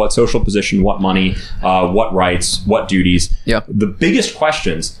have what social position, what money, what rights, what duties. Yeah. The biggest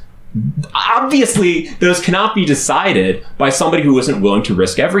questions, obviously, those cannot be decided by somebody who isn't willing to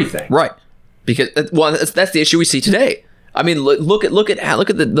risk everything. Right. Because, well, that's the issue we see today. I mean, look at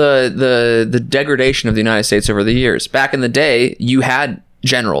the degradation of the United States over the years. Back in the day, you had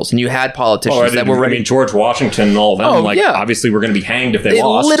generals and you had politicians that were ready. I mean, George Washington and all of them, obviously were going to be hanged if they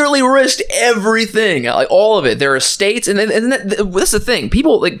lost. They literally risked everything, like all of it. Their estates, and that's the thing.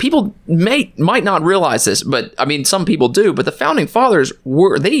 People might not realize this, but I mean, some people do. But the founding fathers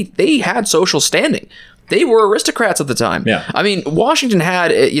they had social standing. They were aristocrats at the time. Yeah. I mean, Washington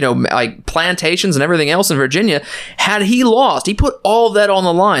had, like plantations and everything else in Virginia. Had he lost, he put all of that on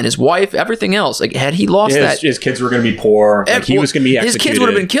the line. His wife, everything else. Like, had he lost his kids were going to be poor. Like, he was going to be executed. His kids would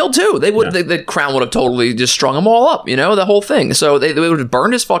have been killed too. They would. Yeah. The crown would have totally just strung them all up. You know, the whole thing. So they would have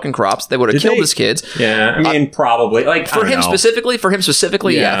burned his fucking crops. They would have killed his kids. Yeah. I mean, probably. Like, for him specifically,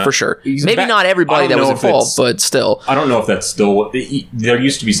 yeah, for sure. Maybe not everybody that was involved, but still. I don't know if that's still. There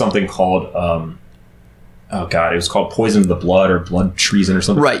used to be something called. Oh God! It was called Poison of the Blood or Blood Treason or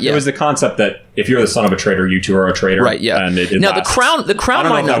something. Right. Yeah. It was the concept that if you're the son of a traitor, you too are a traitor. Right. Yeah. And now the crown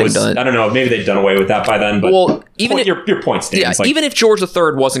might not have done it. I don't know. Maybe they'd done away with that by then. But your point stands. Yeah. Like, even if George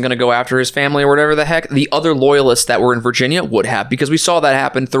III wasn't going to go after his family or whatever the heck, the other loyalists that were in Virginia would have, because we saw that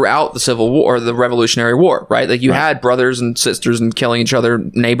happen throughout the Civil War or the Revolutionary War. Right. Like you had brothers and sisters and killing each other,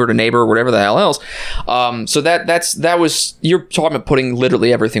 neighbor to neighbor, whatever the hell else. So that was, you're talking about putting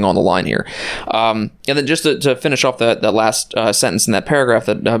literally everything on the line here. And then just to finish off that last sentence in that paragraph,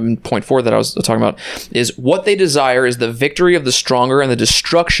 that point 4 that I was talking about, is what they desire is the victory of the stronger and the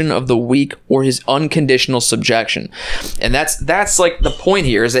destruction of the weak, or his unconditional subjection. And that's like the point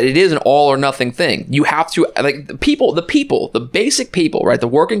here, is that it is an all or nothing thing. You have to, like, the basic people, right? The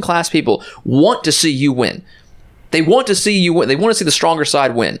working class people want to see you win. They want to see you win. They want to see the stronger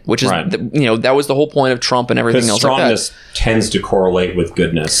side win, which is, that was the whole point of Trump and everything else. Strongness tends to correlate with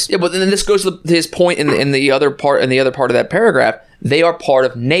goodness. Yeah, but then this goes to his point in the other part of that paragraph. They are part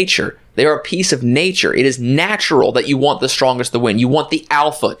of nature. They are a piece of nature. It is natural that you want the strongest to win. You want the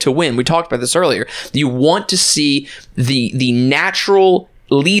alpha to win. We talked about this earlier. You want to see the natural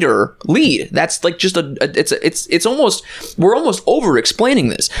leader lead. That's like just it's almost, we're almost over explaining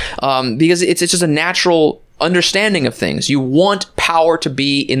this, because it's just a natural understanding of things. You want power to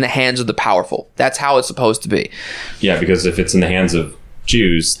be in the hands of the powerful. That's how it's supposed to be. Yeah, because if it's in the hands of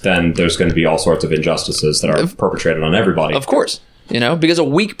Jews, then there's going to be all sorts of injustices that are perpetrated on everybody. Of course. Because a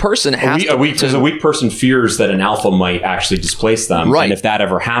weak person has a weak person fears that an alpha might actually displace them. Right. And if that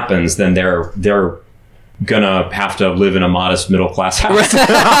ever happens, then they're gonna have to live in a modest middle class house.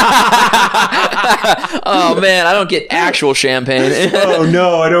 Oh man, I don't get actual champagne. Oh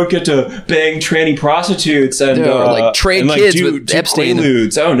no, I don't get to bang tranny prostitutes and like trade and kids with Epstein.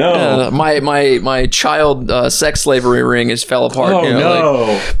 Quaaludes. Oh no, my child sex slavery ring fell apart. Oh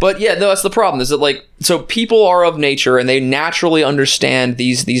no. But yeah, no, that's the problem. Is that so people are of nature and they naturally understand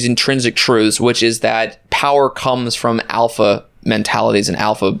these intrinsic truths, which is that power comes from alpha mentalities and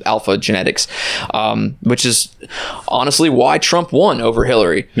alpha genetics, which is honestly why Trump won over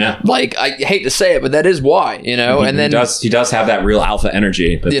Hillary. Yeah. I hate to say it, but that is why, and then he does have that real alpha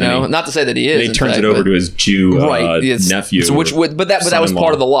energy, but not to say that he is. He turns it over to his Jew nephew. So but that was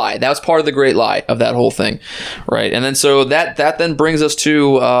part of the lie. That was part of the great lie of that whole thing, right? And then so that then brings us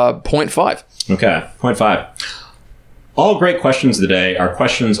to point 5. Okay, point 5. All great questions of the day are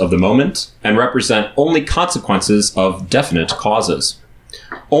questions of the moment and represent only consequences of definite causes.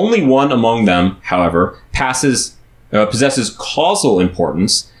 Only one among them, however, possesses causal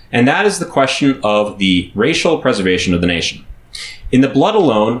importance, and that is the question of the racial preservation of the nation. In the blood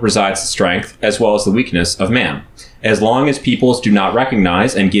alone resides the strength as well as the weakness of man. As long as peoples do not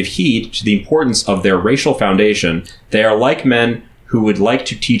recognize and give heed to the importance of their racial foundation, they are like men who would like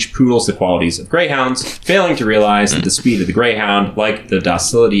to teach poodles the qualities of greyhounds, failing to realize that the speed of the greyhound, like the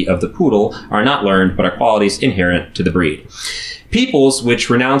docility of the poodle, are not learned but are qualities inherent to the breed. Peoples which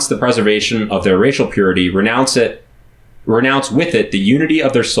renounce the preservation of their racial purity renounce with it the unity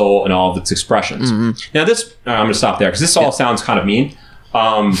of their soul and all of its expressions. Mm-hmm. Now this, I'm going to stop there because this all sounds kind of mean.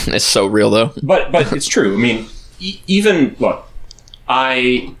 It's so real though. But it's true. I mean, even, look,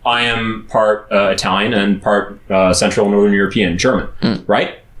 I am part Italian and part Central and Northern European German,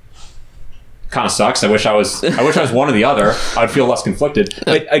 right? Kind of sucks. I wish I was one or the other. I would feel less conflicted.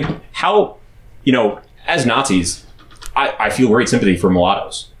 But as Nazis, I feel great sympathy for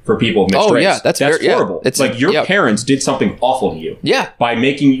mulattoes, for people of mixed race. Yeah, that's horrible. Yeah. It's like your parents did something awful to you. Yeah. By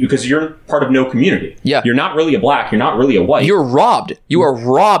making you, because you're part of no community. Yeah. You're not really a black. You're not really a white. You're robbed. You are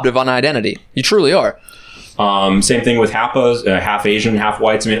robbed of an identity. You truly are. Same thing with half Asian, half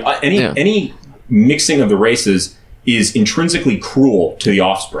whites. I mean, any mixing of the races is intrinsically cruel to the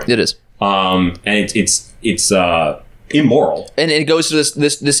offspring. It is, and it's immoral. And it goes to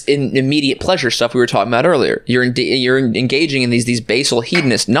this immediate pleasure stuff we were talking about earlier. You're engaging in these basal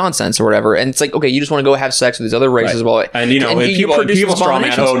hedonist nonsense or whatever, and it's like, okay, you just want to go have sex with these other races, right. And people strong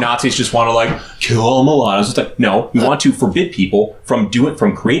man, Nazis just want to kill all mulattoes. It's like, no, you want to forbid people from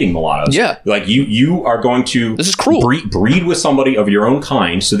creating mulattoes. Yeah, like you are going to, this is cruel. Breed with somebody of your own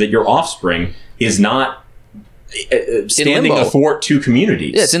kind so that your offspring is not standing athwart two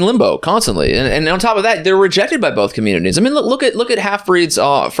communities. Yeah, it's in limbo constantly, and on top of that, they're rejected by both communities. I mean, look at half breeds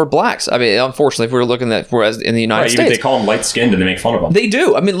for blacks. I mean, unfortunately, if we're looking at in the United States, they call them light skinned and they make fun of them. They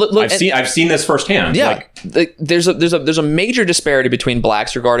do. I mean, look, I've seen this firsthand. Yeah, there's a major disparity between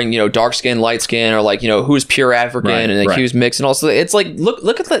blacks regarding dark skin, light skin, or who's pure African and who's mixed, and also it's like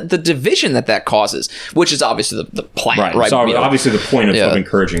look at the division that causes, which is obviously the plan, right? So obviously the point of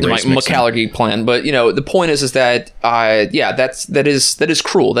encouraging race mixing. McCalligy plan, but the point is that that is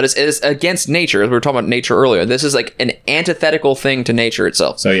cruel. That is against nature. As we were talking about nature earlier, this is like an antithetical thing to nature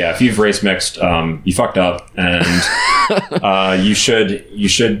itself. So yeah, if you've race mixed, you fucked up, and you should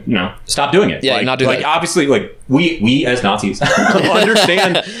stop doing it. Yeah, not do that. Obviously, we as Nazis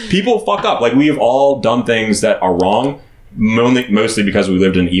understand people fuck up. We have all done things that are wrong, mostly because we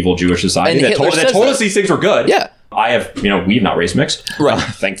lived in an evil Jewish society that told us these things were good. Yeah. we've not race mixed. Right.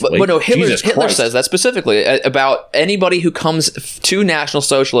 Thankfully. But no, Hitler Christ. says that specifically about anybody who comes to National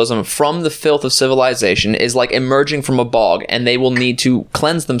Socialism from the filth of civilization is like emerging from a bog, and they will need to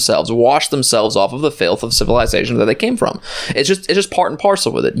cleanse themselves, wash themselves off of the filth of civilization that they came from. It's just part and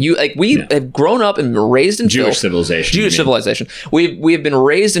parcel with it. We have grown up and been raised in Jewish filth. civilization. Jewish civilization. We have been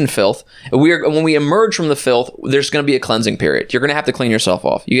raised in filth. When we emerge from the filth, there's going to be a cleansing period. You're going to have to clean yourself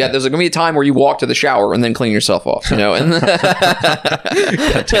off. There's going to be a time where you walk to the shower and then clean yourself off. And God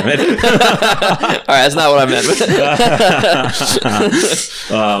damn it. all right, that's not what I meant.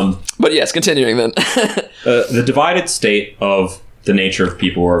 But yes, continuing then. The divided state of the nature of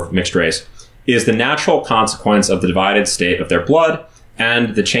people who are mixed race is the natural consequence of the divided state of their blood,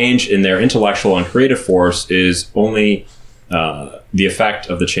 and the change in their intellectual and creative force is only the effect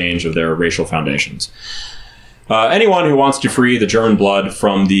of the change of their racial foundations. Anyone who wants to free the German blood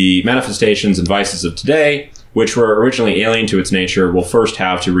from the manifestations and vices of today, which were originally alien to its nature, will first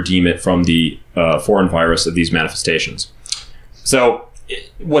have to redeem it from the foreign virus of these manifestations. So,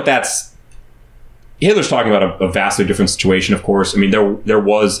 Hitler's talking about a vastly different situation, of course. I mean, there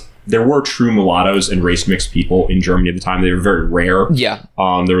were true mulattoes and race-mixed people in Germany at the time. They were very rare. Yeah.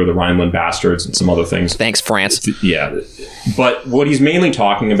 There were the Rhineland bastards and some other things. Thanks, France. Yeah. But what he's mainly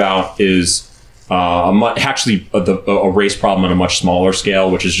talking about is a race problem on a much smaller scale,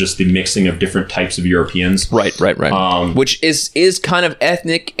 which is just the mixing of different types of Europeans. Right. Which is kind of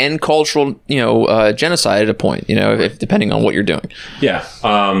ethnic and cultural, genocide at a point, if depending on what you're doing. Yeah.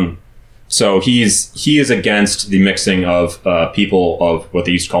 So he is against the mixing of people of what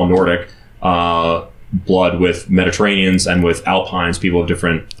they used to call Nordic blood with Mediterraneans and with Alpines, people of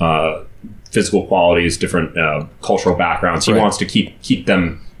different physical qualities, different cultural backgrounds. He wants to keep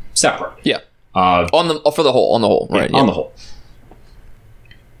them separate. Yeah. On the whole, right? Yeah, on the whole.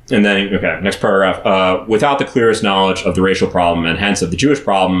 And then, next paragraph. Without the clearest knowledge of the racial problem and hence of the Jewish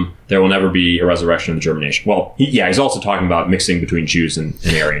problem, there will never be a resurrection of the German nation. Well, he's also talking about mixing between Jews and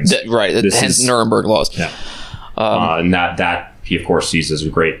Aryans. Right. Hence Nuremberg laws. Yeah. And that he, of course, sees as a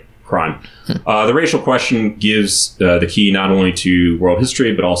great crime. The racial question gives the key not only to world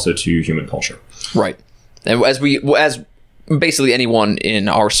history, but also to human culture. Right. And as basically anyone in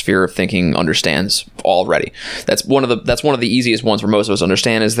our sphere of thinking understands already. That's one of the easiest ones for most of us to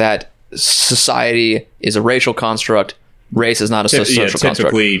understand, is that society is a racial construct. Race is not a social construct.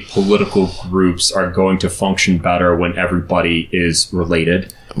 Typically, political groups are going to function better when everybody is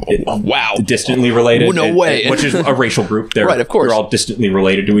related. Wow. Distantly related. No way. Which is a racial group. Right, of course. They're all distantly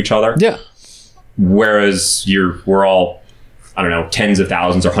related to each other. Yeah. Whereas we're all, I don't know, tens of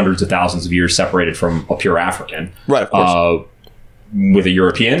thousands or hundreds of thousands of years separated from a pure African. Right, of course. With a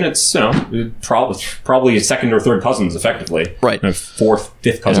European, it's probably second or third cousins, effectively. Right. Fourth,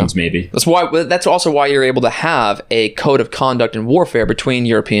 fifth cousins, maybe. That's also why you're able to have a code of conduct in warfare between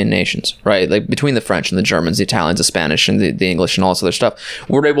European nations, right? Like between the French and the Germans, the Italians, the Spanish, and the English, and all this other stuff.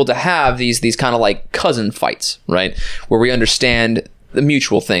 We're able to have these kind of like cousin fights, right? Where we understand the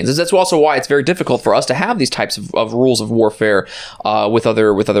mutual things. That's also why it's very difficult for us to have these types of rules of warfare with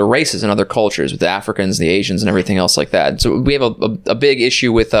other races and other cultures, with the Africans, the Asians, and everything else like that. So we have a big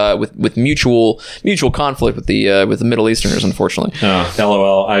issue with mutual conflict with the Middle Easterners, unfortunately.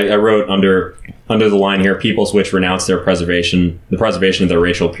 LOL. I wrote under the line here: peoples which renounce the preservation of their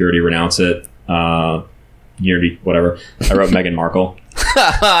racial purity renounce it. Unity, whatever. I wrote Meghan Markle.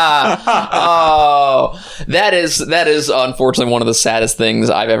 Oh, that is unfortunately one of the saddest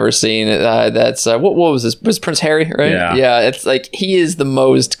things I've ever seen. That's what was this? Was Prince Harry, right? Yeah. It's like he is the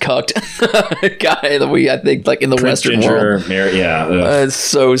most cucked guy that I think like in the Prince Western Ginger, world. Mary, It's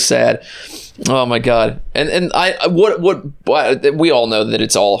so sad. Oh my God. And what we all know that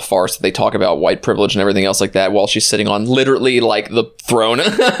it's all a farce. They talk about white privilege and everything else like that while she's sitting on literally like the throne.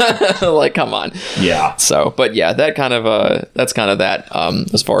 Like, come on. Yeah. So, but yeah, that's kind of that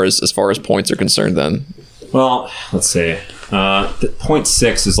as far as points are concerned then. Well, let's see. Point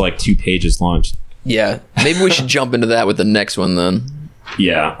 6 is like 2 pages long. Yeah. Maybe we should jump into that with the next one then.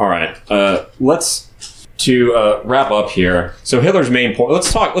 Yeah. All right. Let's wrap up here. So Hitler's main point.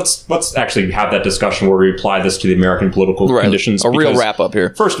 Let's actually have that discussion where we apply this to the American political conditions. A real wrap up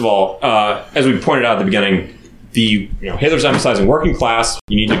here. First of all, as we pointed out at the beginning, Hitler's emphasizing working class.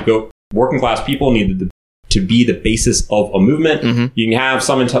 You need to go. Working class people need to be the basis of a movement. Mm-hmm. You can have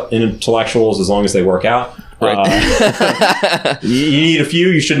some intellectuals as long as they work out. Right. You need a few.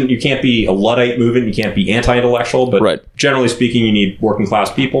 You can't be a Luddite movement. You can't be anti-intellectual. But generally speaking, you need working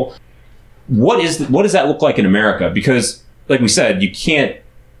class people. What does that look like in America? Because, like we said, you can't.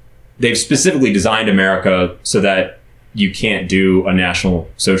 They've specifically designed America so that you can't do a National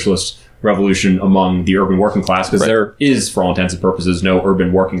Socialist revolution among the urban working class, because there is, for all intents and purposes, no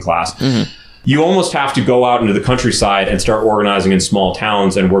urban working class. You almost have to go out into the countryside and start organizing in small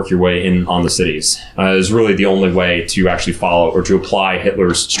towns and work your way in on the cities. Is really the only way to actually follow or to apply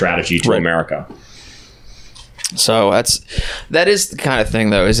Hitler's strategy to America. So that is the kind of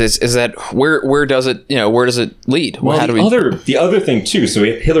thing, though. Is that where does it lead? Well, how the other thing too. So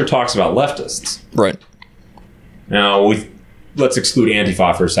Hitler talks about leftists, right? Now let's exclude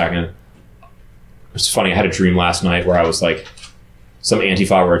Antifa for a second. It's funny. I had a dream last night where I was like, some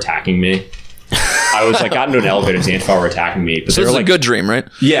Antifa were attacking me. I was like, got into an elevator, and Antifa were attacking me. But so they were like a good dream, right?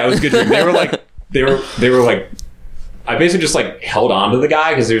 Yeah, it was a good dream. They were like. I basically just like held on to the guy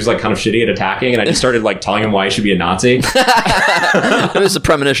because he was like kind of shitty at attacking, and I just started like telling him why he should be a Nazi. It was a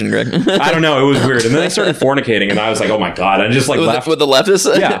premonition, Greg. I don't know, it was weird. And then they started fornicating, and I was like, oh my god! I just like left with the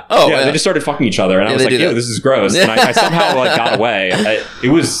leftists. Yeah, they just started fucking each other, and I was like, yo, this is gross. And I somehow like got away. It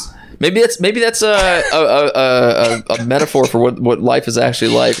was. Maybe that's a metaphor for what life is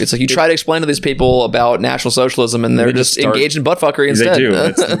actually like. It's like you try to explain to these people about National Socialism, and they're just engaged in buttfuckery instead. They do.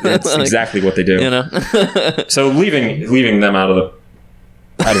 It's like, exactly what they do. You know. So leaving them out of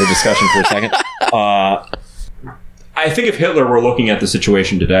the discussion for a second. I think if Hitler were looking at the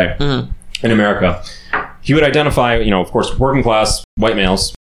situation today in America, he would identify, of course, working class white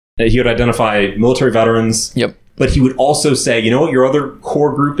males. He would identify military veterans. Yep. But he would also say, you know what your other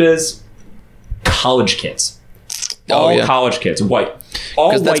core group is? College kids. College kids, white.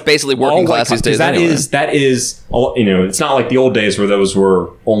 Because that's basically working class these days. That is, it's not like the old days where those were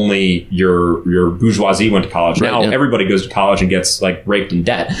only your bourgeoisie went to college. Now everybody goes to college and gets like raped in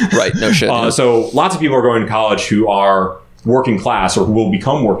debt. Right, no shit. So lots of people are going to college who are working class or who will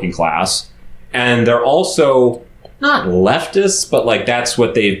become working class. And they're also not leftists, but like that's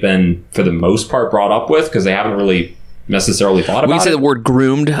what they've been for the most part brought up with, because they haven't really necessarily thought about it. When you say the word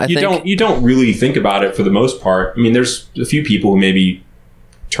groomed, you don't really think about it for the most part. I mean, there's a few people who maybe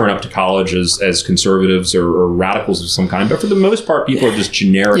turn up to college as conservatives or radicals of some kind, but for the most part, people are just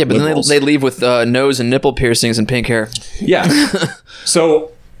generic. Yeah, but liberals. then they leave with nose and nipple piercings and pink hair. Yeah.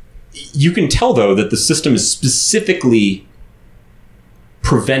 So you can tell though that the system is specifically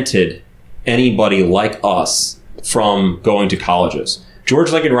prevented anybody like us from going to colleges.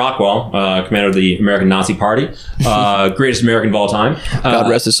 George Lincoln Rockwell, commander of the American Nazi Party, greatest American of all time. God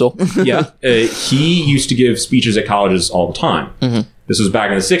rest his soul. He used to give speeches at colleges all the time. Mm-hmm. This was back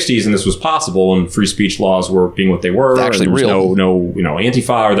in the 60s, and this was possible, and free speech laws were being what they were. Actually, there was real. no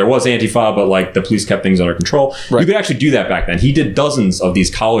Antifa, or there was Antifa, but like the police kept things under control. Right. You could actually do that back then. He did dozens of these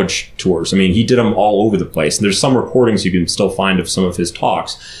college tours. I mean, he did them all over the place. And there's some recordings you can still find of some of his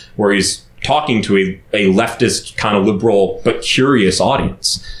talks where he's talking to a leftist kind of liberal but curious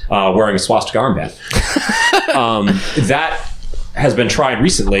audience wearing a swastika armband. That has been tried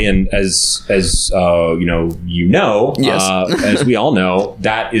recently, and as yes. As we all know,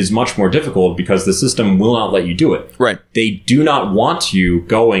 that is much more difficult because the system will not let you do it. Right. They do not want you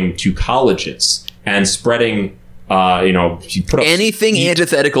going to colleges and spreading you put up anything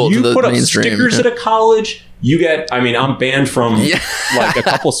antithetical to the mainstream. You put up stickers at a college. You get, I'm banned from like a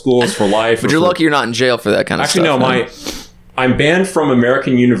couple schools for life. But you're lucky you're not in jail for that kind of stuff. Actually, no, I'm banned from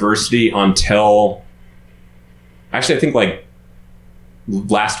American University until, I think like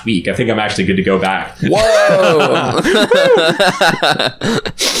last week. I think I'm actually good to go back. Whoa!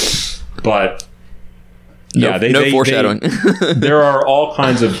 But no foreshadowing. There are all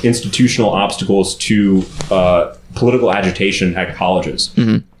kinds of institutional obstacles to political agitation at colleges.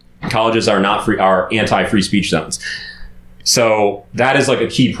 Mm-hmm. Colleges are anti-free speech zones. So that is like a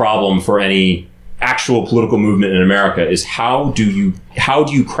key problem for any actual political movement in America is how do you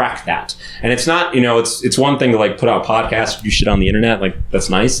crack that? And it's not, it's one thing to like put out podcasts, do shit on the internet, like that's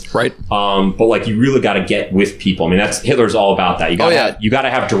nice. Right. But like you really got to get with people. I mean, Hitler's all about that. You got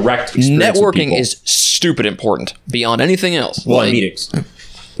to have direct experience with networking people. Is stupid important beyond anything else. Well, meetings.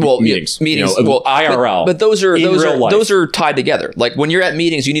 Meetings. IRL. But those are tied together. Like when you're at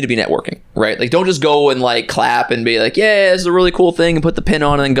meetings, you need to be networking, right? Like don't just go and like clap and be like, yeah, this is a really cool thing, and put the pin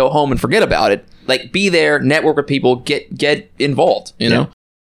on and then go home and forget about it. Like be there, network with people, get involved. You know.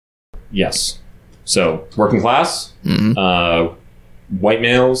 Yes. So working class, mm-hmm. White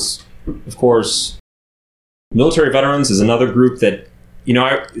males, of course. Military veterans is another group that.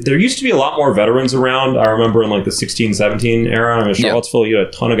 There used to be a lot more veterans around. I remember in like the 16-17 era in Charlottesville, you had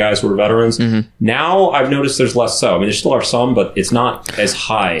a ton of guys who were veterans. Mm-hmm. Now I've noticed there's less so. I mean, there still are some, but it's not as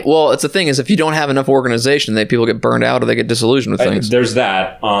high. Well, it's the thing is if you don't have enough organization, people get burned out or they get disillusioned with things. There's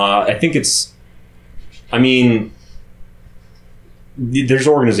that. I think there's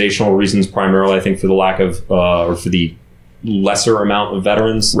organizational reasons primarily, I think, for the lack of, or for the lesser amount of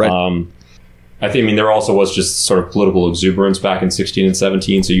veterans. Right. I mean, there also was just sort of political exuberance back in 16 and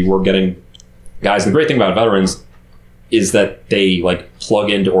 17. So you were getting guys. The great thing about veterans is that they like plug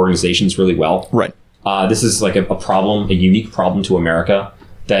into organizations really well. Right. This is like a problem, a unique problem to America,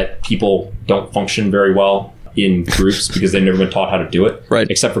 that people don't function very well in groups because they've never been taught how to do it. Right.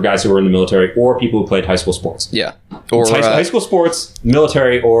 Except for guys who were in the military or people who played high school sports. Yeah. Or high school sports,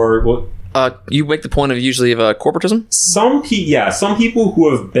 military, or you make the point of usually of corporatism. Some people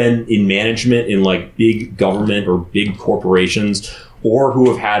who have been in management in like big government or big corporations, or who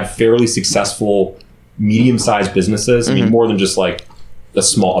have had fairly successful medium-sized businesses. I mean, more than just like the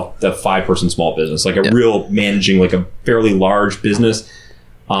 5-person small business, like a real managing like a fairly large business.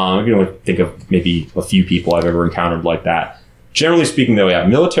 Think of maybe a few people I've ever encountered like that. Generally speaking, though,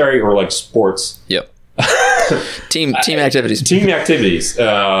 military or like sports. Yep. Team activities. Team activities.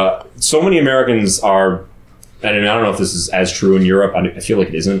 So many Americans are, and I don't know if this is as true in Europe. I feel like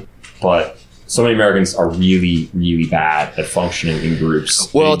it isn't, but so many Americans are really, really bad at functioning in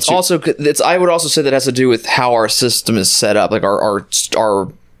groups. Well, I would also say that has to do with how our system is set up, like our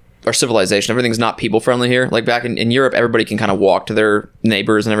civilization. Everything's not people friendly here. Like back in Europe, everybody can kind of walk to their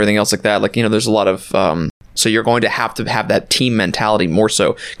neighbors and everything else like that. Like, there's a lot of, so you're going to have that team mentality more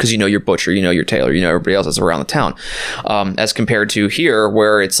so because your butcher, your tailor, everybody else that's around the town. As compared to here,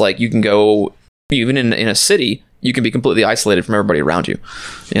 where it's like you can go, even in a city, you can be completely isolated from everybody around you,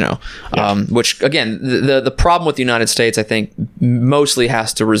 which again, the problem with the United States, I think, mostly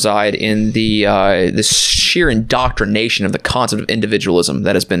has to reside in this sheer indoctrination of the concept of individualism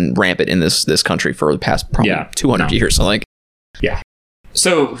that has been rampant in this country for the past probably 200 years. So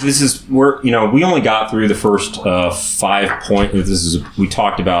So we only got through the first 5 points. We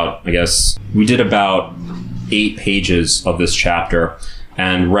talked about, I guess, we did about 8 pages of this chapter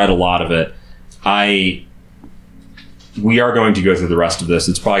and read a lot of it. We are going to go through the rest of this.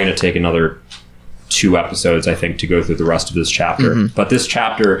 It's probably going to take another 2 episodes, I think, to go through the rest of this chapter. Mm-hmm. But this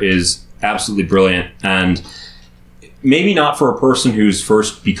chapter is absolutely brilliant, and maybe not for a person who's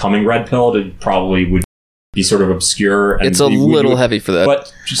first becoming red-pilled. It probably would be sort of obscure. And it's a little heavy for that.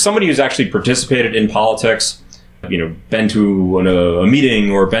 But somebody who's actually participated in politics, been to a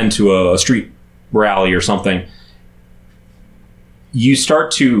meeting or been to a street rally or something,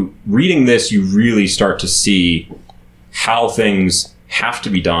 reading this, you really start to see how things have to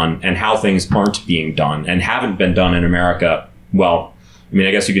be done and how things aren't being done and haven't been done in America. Well, I mean,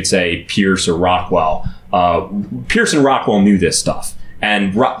 I guess you could say Pierce or Rockwell. Pierce and Rockwell knew this stuff,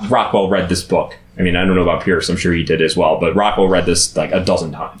 and Rockwell read this book. I mean, I don't know about Pierce. I'm sure he did as well. But Rockwell read this like a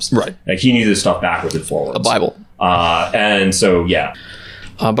dozen times. Right. Like he knew this stuff backwards and forwards. A Bible. And so, yeah.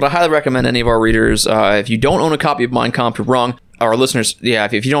 But I highly recommend any of our readers, if you don't own a copy of Mein Kampf, you're wrong. Our listeners,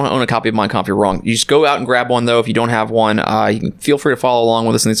 if you don't own a copy of Mein Kampf, you're wrong. You just go out and grab one, though. If you don't have one, you can feel free to follow along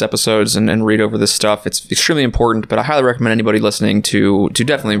with us in these episodes and read over this stuff. It's extremely important, but I highly recommend anybody listening to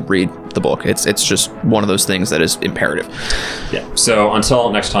definitely read the book. It's just one of those things that is imperative. Yeah. So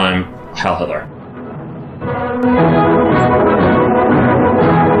until next time, Heil Hitler.